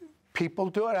people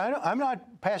do it. I'm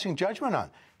not passing judgment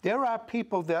on. There are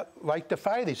people that like to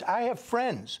fire these. I have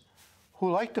friends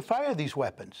who like to fire these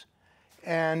weapons.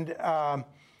 And,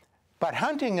 but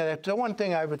hunting, that's the one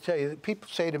thing I would say. People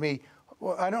say to me,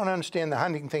 Well, I don't understand the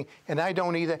hunting thing, and I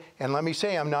don't either. And let me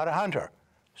say, I'm not a hunter.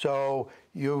 So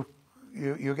you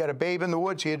got a babe in the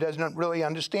woods here who doesn't really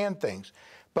understand things.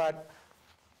 But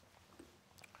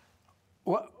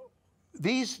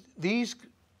these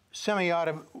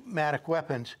semi-automatic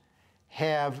weapons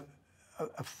have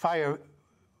fire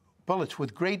bullets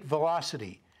with great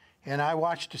velocity. And I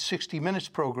watched a 60 Minutes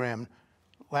program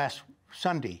last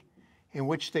Sunday in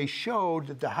which they showed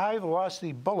that the high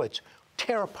velocity bullets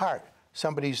tear apart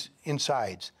somebody's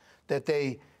insides,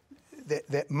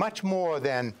 that much more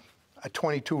than a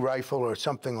 .22 rifle or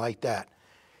something like that.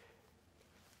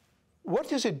 What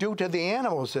does it do to the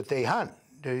animals that they hunt?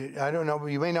 I don't know,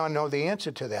 you may not know the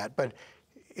answer to that, but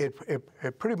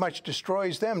it pretty much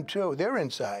destroys them too, their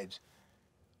insides.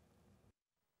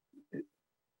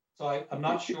 So I'm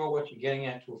not sure what you're getting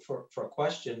at for a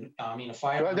question. I mean, a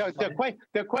firearm.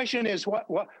 The question is,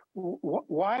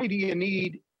 why do you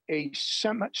need a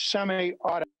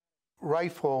semi-auto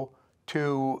rifle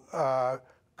to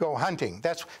go hunting?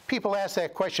 That's, people ask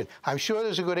that question. I'm sure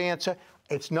there's a good answer.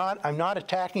 It's not. I'm not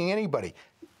attacking anybody.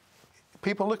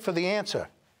 People look for the answer.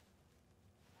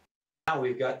 Now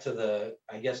we've got to the,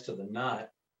 I guess, to the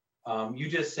nut. You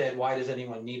just said, why does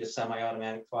anyone need a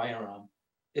semi-automatic firearm?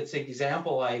 It's the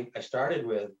example I started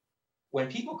with. When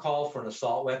people call for an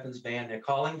assault weapons ban, they're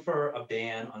calling for a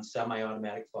ban on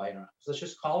semi-automatic firearms. Let's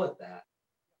just call it that.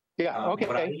 Yeah.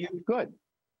 Okay. Good.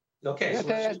 Okay. Yeah, so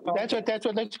that's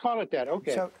what. Let's call it that.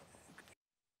 Okay.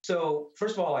 So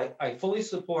first of all, I fully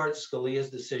support Scalia's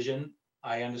decision.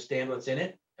 I understand what's in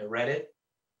it. I read it.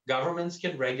 Governments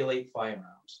can regulate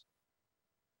firearms.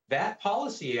 That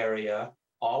policy area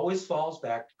always falls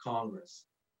back to Congress.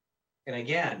 And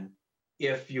again,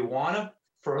 if you want to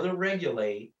further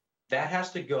regulate, that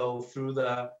has to go through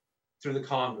the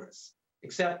Congress.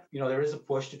 Except, you know, there is a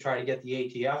push to try to get the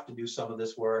ATF to do some of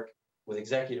this work with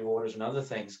executive orders and other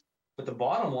things. But the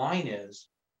bottom line is,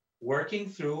 working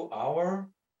through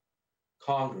our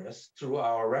Congress, through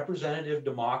our representative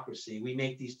democracy, we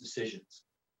make these decisions.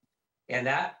 And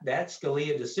that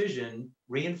Scalia decision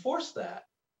reinforced that.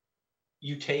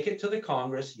 You take it to the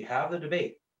Congress, you have the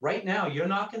debate. Right now, you're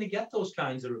not going to get those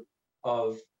kinds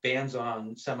of bans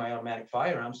on semi-automatic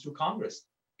firearms through Congress.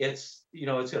 It's, you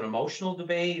know, it's an emotional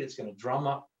debate. It's going to drum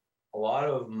up a lot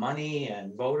of money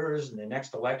and voters in the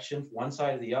next election, one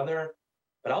side or the other.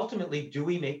 But ultimately, do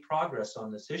we make progress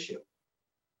on this issue?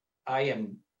 I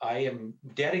am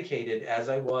dedicated, as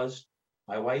I was.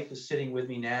 My wife is sitting with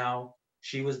me now.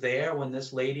 She was there when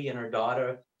this lady and her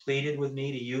daughter pleaded with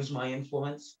me to use my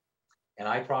influence, and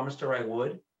I promised her I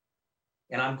would.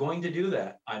 And I'm going to do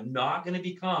that. I'm not going to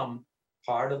become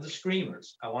part of the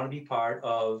screamers. I want to be part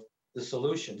of the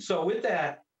solution. So with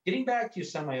that, getting back to your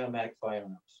semi-automatic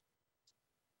firearms,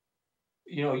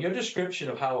 you know, your description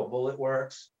of how a bullet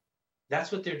works,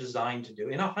 that's what they're designed to do.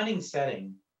 In a hunting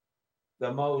setting,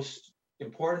 the most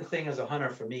important thing as a hunter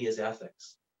for me is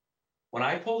ethics. When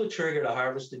I pull the trigger to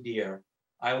harvest a deer,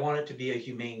 I want it to be a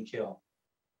humane kill.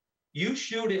 You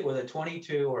shoot it with a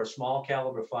 .22 or a small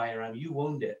caliber firearm, you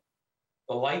wound it.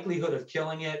 The likelihood of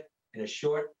killing it in a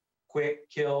short, quick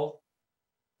kill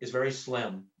is very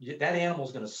slim. That animal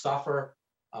is going to suffer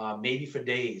maybe for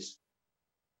days.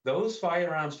 Those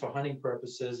firearms for hunting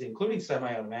purposes, including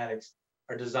semi-automatics,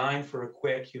 are designed for a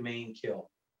quick, humane kill.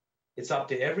 It's up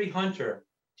to every hunter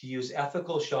to use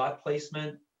ethical shot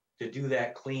placement to do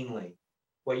that cleanly.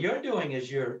 What you're doing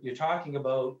is you're talking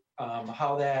about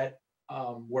how that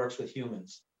works with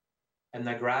humans and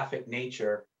the graphic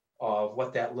nature of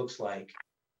what that looks like.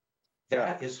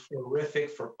 That is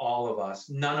horrific for all of us.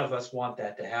 None of us want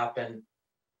that to happen.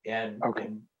 And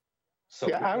so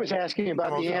yeah, I was asking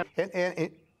about the answer.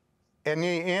 And the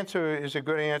answer is a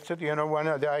good answer. You know, one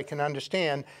that I can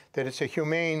understand that it's a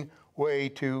humane way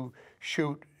to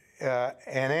shoot an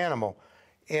animal.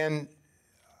 And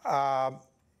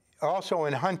also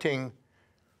in hunting,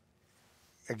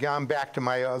 again, back to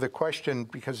my other question,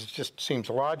 because it just seems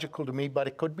logical to me, but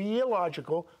it could be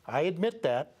illogical. I admit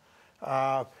that.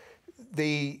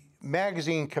 The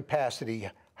magazine capacity,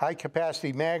 high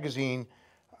capacity magazine,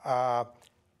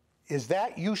 is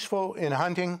that useful in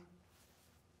hunting?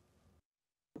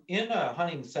 In a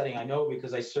hunting setting, I know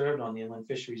because I served on the Inland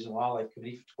Fisheries and Wildlife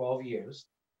Committee for 12 years.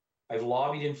 I've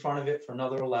lobbied in front of it for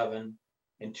another 11.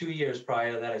 And 2 years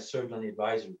prior to that, I served on the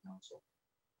advisory council.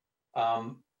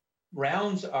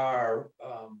 Rounds are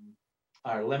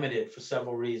limited for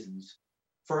several reasons.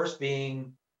 First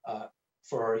being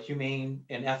for humane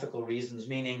and ethical reasons,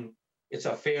 meaning it's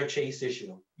a fair chase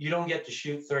issue. You don't get to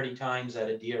shoot 30 times at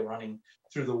a deer running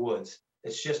through the woods.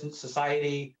 It's just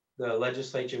society, the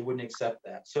legislature wouldn't accept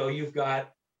that. So you're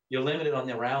limited on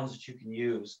the rounds that you can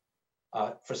use.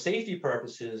 For safety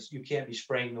purposes, you can't be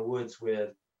spraying the woods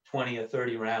with 20 or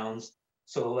 30 rounds.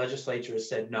 So the legislature has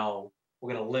said, no,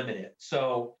 we're going to limit it.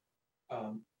 So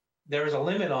there is a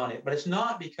limit on it, but it's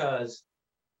not because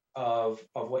of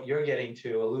what you're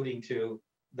alluding to,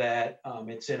 that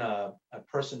it's in a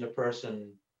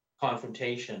person-to-person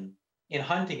confrontation. In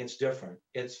hunting, it's different.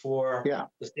 It's for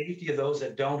the safety of those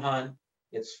that don't hunt.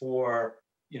 It's for,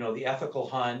 the ethical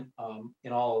hunt,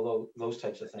 and all of those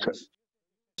types of things.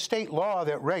 State law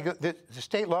that the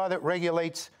state law that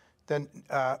regulates the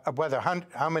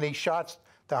how many shots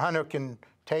the hunter can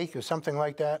take or something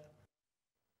like that?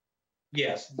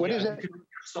 Yes. What is it? You can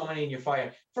have so many in your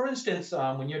fire. For instance,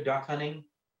 when you're duck hunting,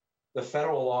 the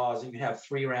federal law is that you can have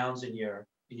 3 rounds in your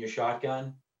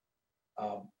shotgun.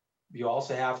 You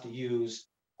also have to use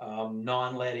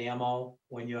non-lead ammo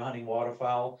when you're hunting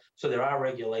waterfowl. So there are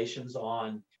regulations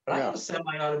on. But I have a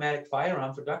semi-automatic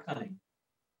firearm for duck hunting.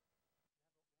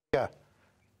 Yeah.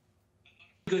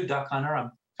 Good duck hunter.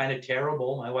 I'm kind of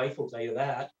terrible. My wife will tell you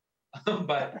that.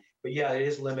 but yeah, it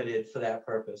is limited for that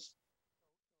purpose.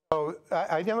 So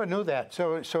I never knew that.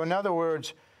 So in other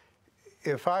words,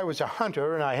 if I was a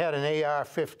hunter and I had an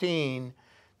AR-15,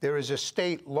 there is a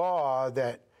state law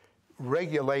that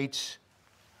regulates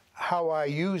how I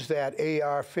use that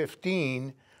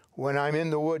AR-15 when I'm in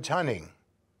the woods hunting.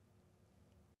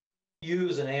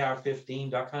 Use an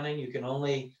AR-15 duck hunting. You can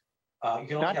only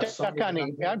not have duck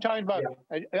hunting. I'm talking about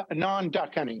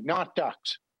non-duck hunting, not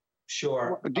ducks.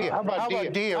 Sure. Deer. How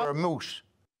about deer or moose?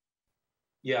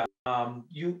 Yeah. I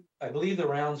believe the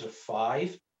rounds are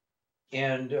 5,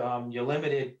 and you're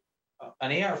limited.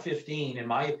 An AR-15, in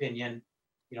my opinion,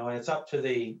 and it's up to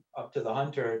the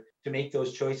hunter to make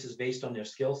those choices based on their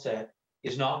skill set,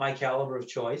 is not my caliber of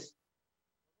choice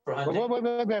for hunting.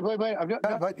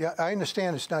 But yeah, I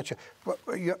understand it's not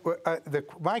your.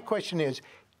 My question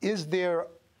is there?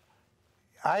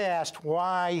 I asked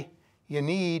why you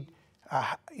need,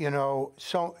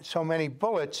 so many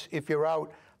bullets if you're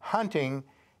out hunting,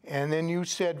 and then you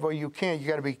said, well, you can't. You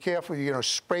got to be careful. You're going to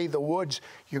spray the woods.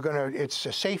 It's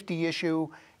a safety issue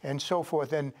and so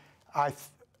forth. And I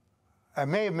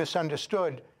may have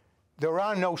misunderstood. There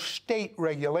are no state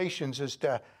regulations as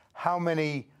to how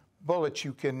many bullets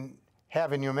you can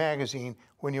have in your magazine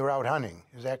when you're out hunting.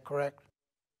 Is that correct?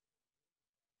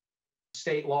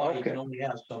 State law, you can only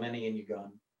have so many in your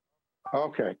gun.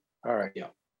 Okay. All right. Yeah.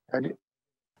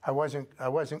 I wasn't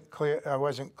clear. I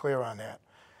wasn't clear on that.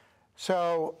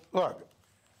 So look,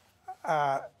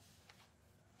 I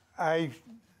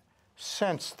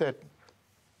sense that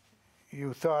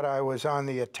you thought I was on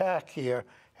the attack here,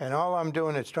 and all I'm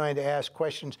doing is trying to ask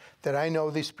questions that I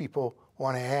know these people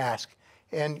want to ask.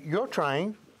 And you're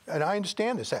trying, and I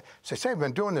understand this. As I say, I've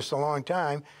been doing this a long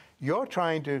time. You're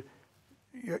trying to,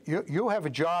 you have a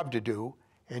job to do,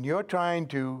 and you're trying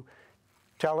to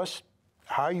tell us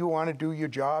how you want to do your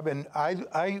job, and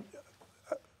I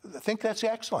think that's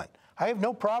excellent. I have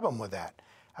no problem with that.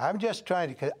 I'm just trying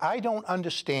to, because I don't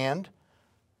understand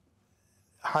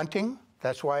hunting.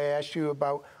 That's why I asked you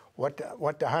about what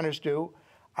the hunters do.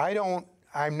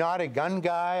 I'm not a gun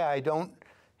guy. I don't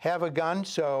have a gun,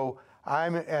 so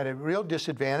I'm at a real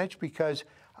disadvantage because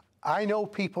I know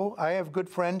people, I have good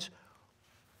friends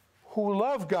who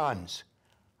love guns.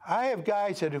 I have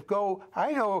guys that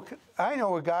I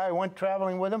know a guy, I went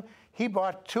traveling with him, he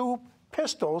bought 2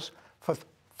 pistols for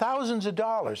thousands of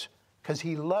dollars because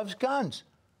he loves guns.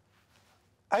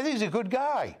 I think he's a good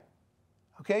guy.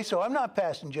 Okay, so I'm not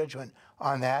passing judgment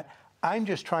on that. I'm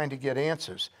just trying to get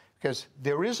answers because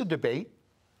there is a debate,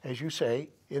 as you say,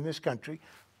 in this country.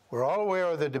 We're all aware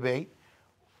of the debate.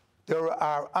 There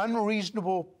are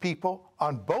unreasonable people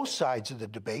on both sides of the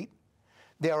debate.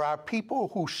 There are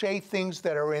people who say things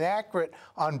that are inaccurate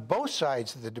on both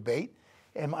sides of the debate.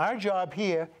 And our job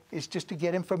here is just to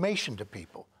get information to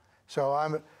people. So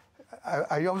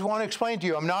I always want to explain to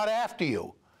you, I'm not after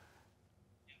you.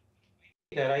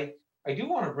 That I do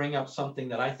want to bring up something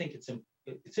that I think it's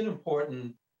an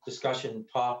important discussion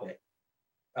topic.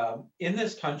 In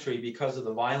this country, because of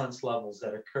the violence levels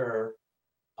that occur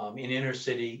in inner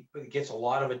city, it gets a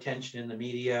lot of attention in the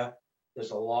media.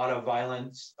 There's a lot of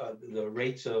violence. The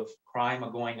rates of crime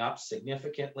are going up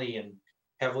significantly in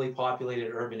heavily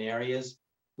populated urban areas.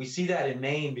 We see that in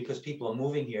Maine because people are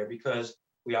moving here because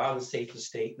we are the safest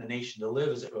state in the nation to live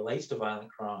as it relates to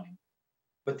violent crime.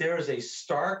 But there is a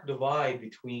stark divide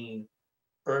between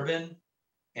urban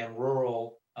and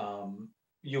rural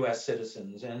U.S.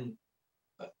 citizens. And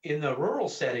in the rural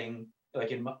setting,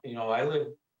 like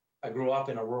I grew up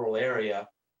in a rural area.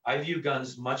 I view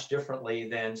guns much differently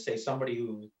than, say, somebody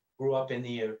who grew up in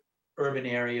the urban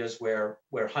areas where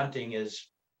hunting is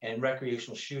and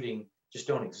recreational shooting just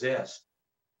don't exist.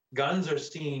 Guns are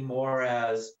seen more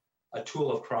as a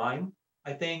tool of crime,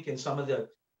 I think, in some of the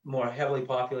more heavily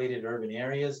populated urban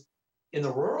areas. In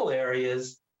the rural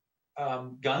areas,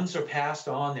 guns are passed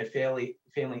on. They're family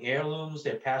heirlooms.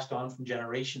 They're passed on from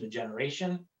generation to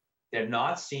generation. They're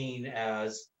not seen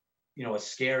as, a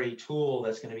scary tool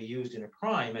that's going to be used in a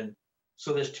crime. And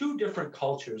so there's two different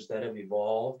cultures that have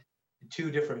evolved,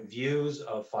 two different views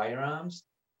of firearms.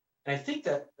 And I think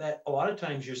that a lot of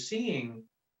times you're seeing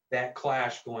that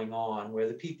clash going on where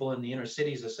the people in the inner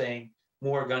cities are saying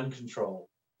more gun control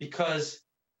because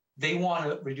they want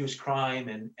to reduce crime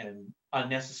and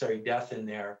unnecessary death in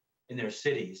their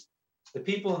cities. The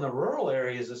people in the rural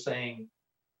areas are saying,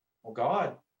 oh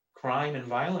God, crime and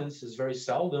violence is very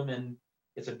seldom, and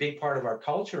it's a big part of our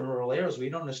culture in rural areas. We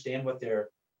don't understand what they're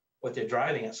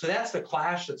driving at. So that's the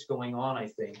clash that's going on, I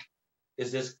think,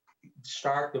 is this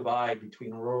stark divide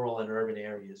between rural and urban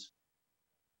areas.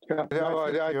 Yeah, no,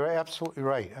 you're absolutely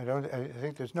right. I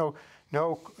think there's no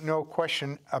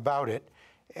question about it.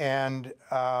 And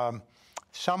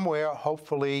somewhere,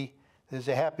 hopefully, there's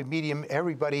a happy medium.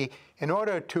 Everybody, in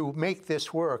order to make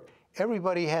this work,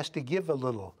 everybody has to give a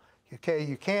little.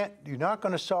 Okay, you're not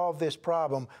going to solve this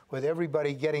problem with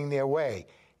everybody getting their way.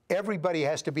 Everybody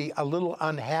has to be a little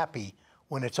unhappy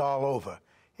when it's all over.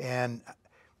 And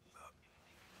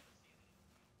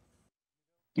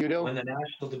when the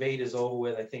national debate is over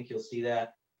with, I think you'll see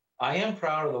that. I am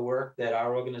proud of the work that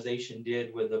our organization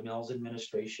did with the Mills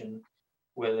administration,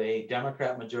 with a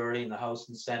Democrat majority in the House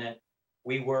and Senate.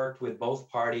 We worked with both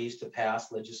parties to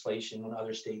pass legislation when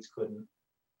other states couldn't.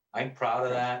 I'm proud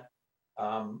of that.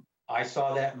 I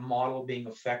saw that model being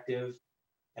effective,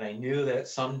 and I knew that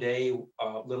someday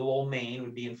little old Maine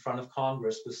would be in front of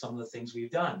Congress with some of the things we've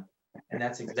done. And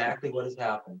that's exactly what has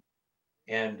happened.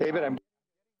 And David,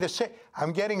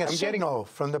 I'm getting a signal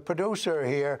from the producer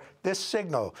here, this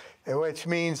signal, which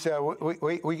means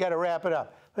we got to wrap it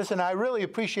up. Listen, I really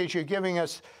appreciate you giving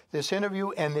us this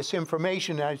interview and this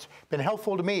information. It's been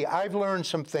helpful to me. I've learned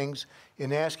some things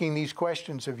in asking these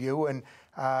questions of you, and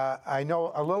I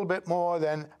know a little bit more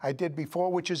than I did before,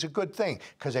 which is a good thing,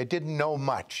 because I didn't know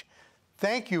much.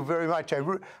 Thank you very much.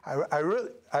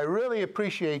 I really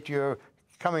appreciate your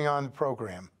coming on the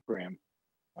program.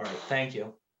 all right, thank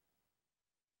you.